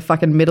right in the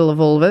fucking middle of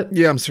all of it.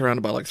 Yeah, I'm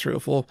surrounded by like 3 or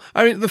 4.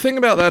 I mean, the thing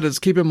about that is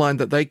keep in mind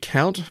that they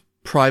count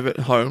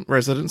private home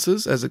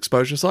residences as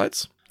exposure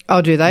sites.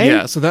 Oh, do they?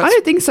 Yeah, so that's- I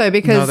don't think so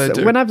because No, they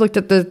do. when I've looked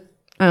at the...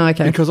 Oh,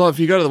 okay. Because if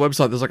you go to the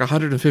website, there's like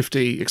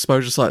 150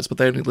 exposure sites, but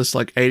they only list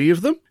like 80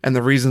 of them. And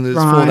the reason is for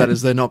Right. that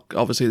is they're not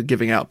obviously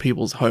giving out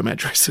people's home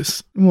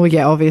addresses. Well,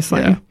 yeah,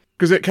 obviously. Yeah.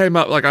 Because it came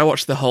up, like, I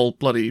watched the whole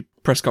bloody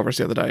press conference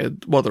the other day,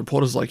 and one of the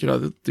reporters was like,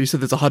 you said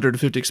there's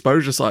 150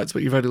 exposure sites,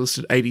 but you've only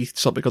listed 80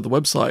 something on the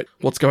website.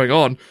 What's going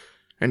on?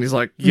 And he's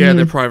like, yeah,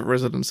 they're private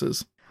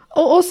residences.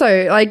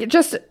 Also, like,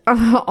 just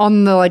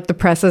on the, like, the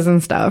presses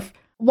and stuff,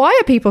 why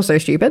are people so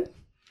stupid?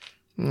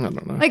 I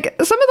don't know. Like,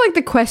 some of, like,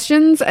 the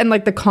questions and,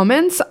 like, the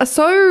comments are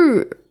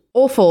so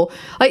awful.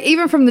 Like,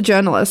 even from the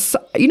journalists.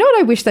 You know what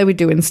I wish they would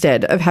do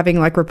instead of having,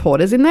 like,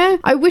 reporters in there?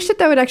 I wish that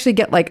they would actually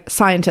get, like,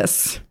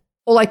 scientists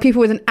or, like, people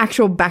with an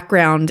actual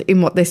background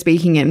in what they're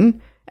speaking in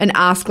and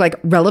ask, like,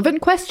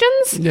 relevant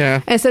questions.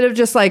 Yeah. Instead of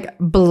just, like,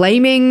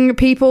 blaming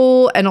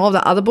people and all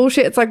the other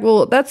bullshit. It's like,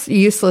 well, that's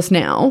useless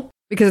now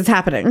because it's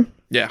happening.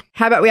 Yeah.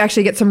 How about we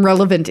actually get some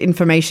relevant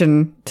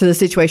information to the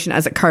situation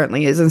as it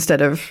currently is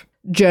instead of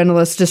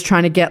journalists just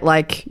trying to get,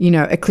 like, you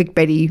know, a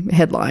clickbaity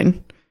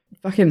headline.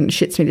 Fucking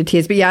shits me to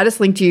tears. But yeah, I just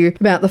linked you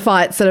about the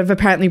fights that have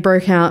apparently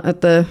broke out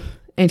at the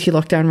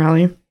anti-lockdown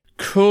rally.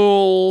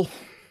 Cool.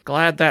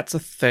 Glad that's a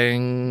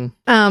thing.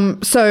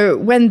 So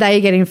when they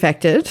get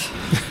infected,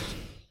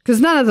 because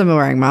none of them are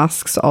wearing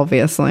masks,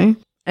 obviously,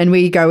 and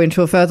we go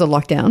into a further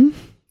lockdown.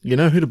 You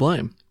know who to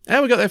blame.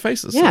 And we got their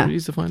faces, so it's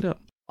easy to find out.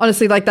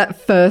 Honestly, like,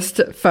 that first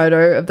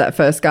photo of that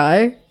first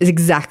guy is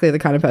exactly the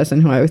kind of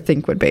person who I would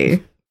think would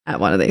be at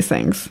one of these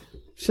things.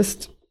 It's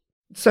just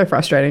so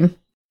frustrating.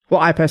 Well,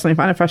 I personally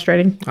find it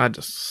frustrating. I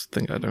just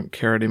think I don't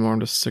care anymore.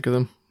 I'm just sick of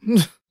them.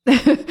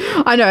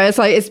 I know. It's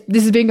like,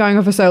 this has been going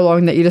on for so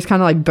long that you just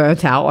kind of, like,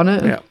 burnt out on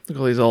it. Yeah. Look at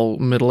all these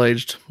old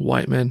middle-aged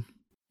white men.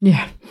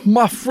 Yeah.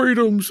 My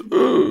freedoms.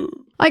 Ugh.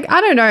 Like,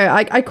 I don't know.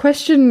 I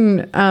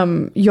question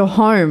your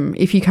home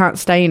if you can't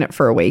stay in it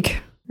for a week.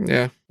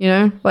 Yeah. You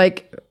know?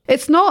 Like,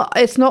 it's not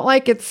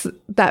like it's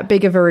that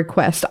big of a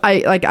request.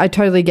 I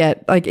totally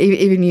get, like,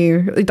 even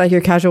you, like,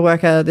 you're a casual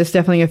worker, this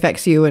definitely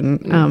affects you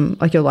and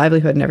like your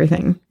livelihood and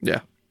everything. Yeah.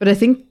 But I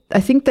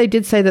think they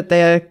did say that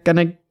they're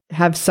gonna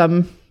have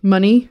some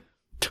money.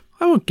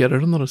 I won't get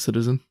it. I'm not a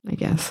citizen. I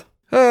guess.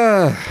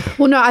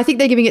 Well, no, I think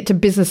they're giving it to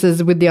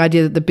businesses with the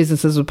idea that the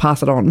businesses will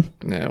pass it on.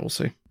 Yeah, we'll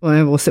see.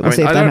 Well, we'll see if that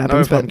happens. I don't know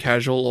if I'm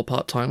casual or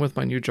part-time with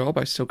my new job.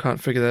 I still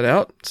can't figure that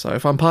out. So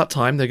if I'm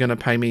part-time, they're going to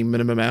pay me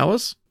minimum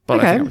hours. But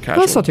I think I'm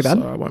casual, that's not too bad.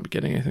 So I won't be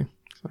getting anything.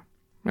 So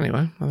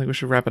anyway, I think we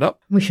should wrap it up.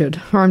 We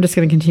should. Or I'm just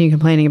going to continue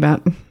complaining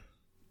about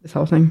this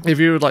whole thing. If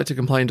you would like to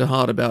complain to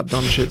Hart about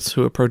dumb shits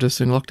who are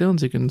protesting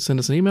lockdowns, you can send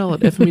us an email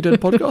at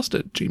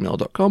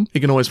fmedeadpodcast@gmail.com.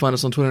 You can always find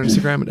us on Twitter and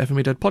Instagram at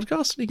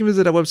fmedeadpodcast. You can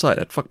visit our website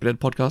at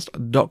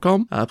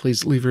fuckmedeadpodcast.com.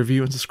 Please leave a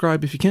review and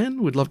subscribe if you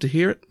can. We'd love to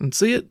hear it and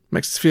see it.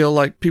 Makes us feel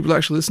like people are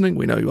actually listening.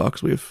 We know you are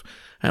because we have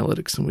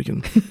analytics and we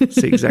can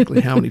see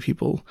exactly how many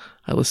people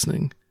are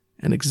listening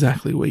and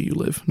exactly where you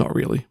live. Not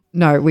really.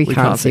 No, we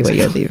can't see where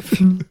you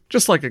live.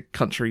 Just like a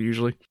country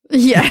usually.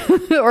 Yeah,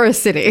 or a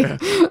city. Yeah.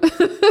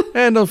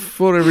 And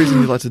for whatever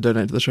reason you'd like to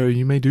donate to the show,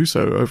 you may do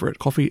so over at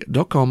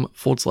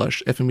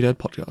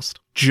coffee.com/FMEDadPodcast.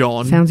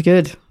 John. Sounds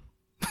good.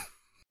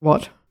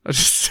 What? I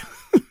just...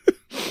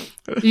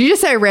 Did you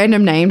just say a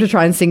random name to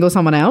try and single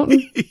someone out?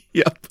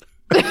 Yep.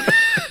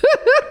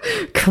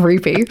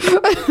 Creepy.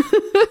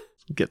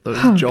 Get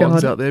those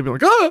Johns out there and be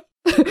like, oh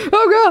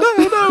God.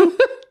 No.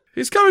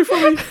 He's coming for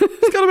me.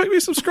 He's going to make me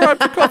subscribe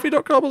to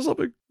coffee.com or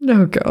something.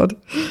 Oh, God.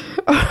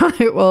 All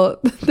right. Well,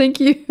 thank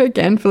you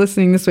again for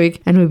listening this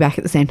week. And we'll be back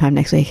at the same time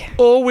next week.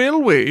 Or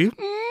will we?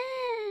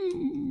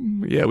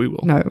 Yeah, we will.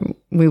 No,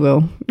 we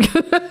will.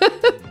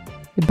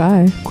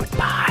 Goodbye.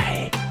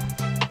 Goodbye,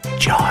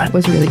 John. That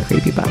was really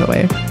creepy, by the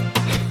way.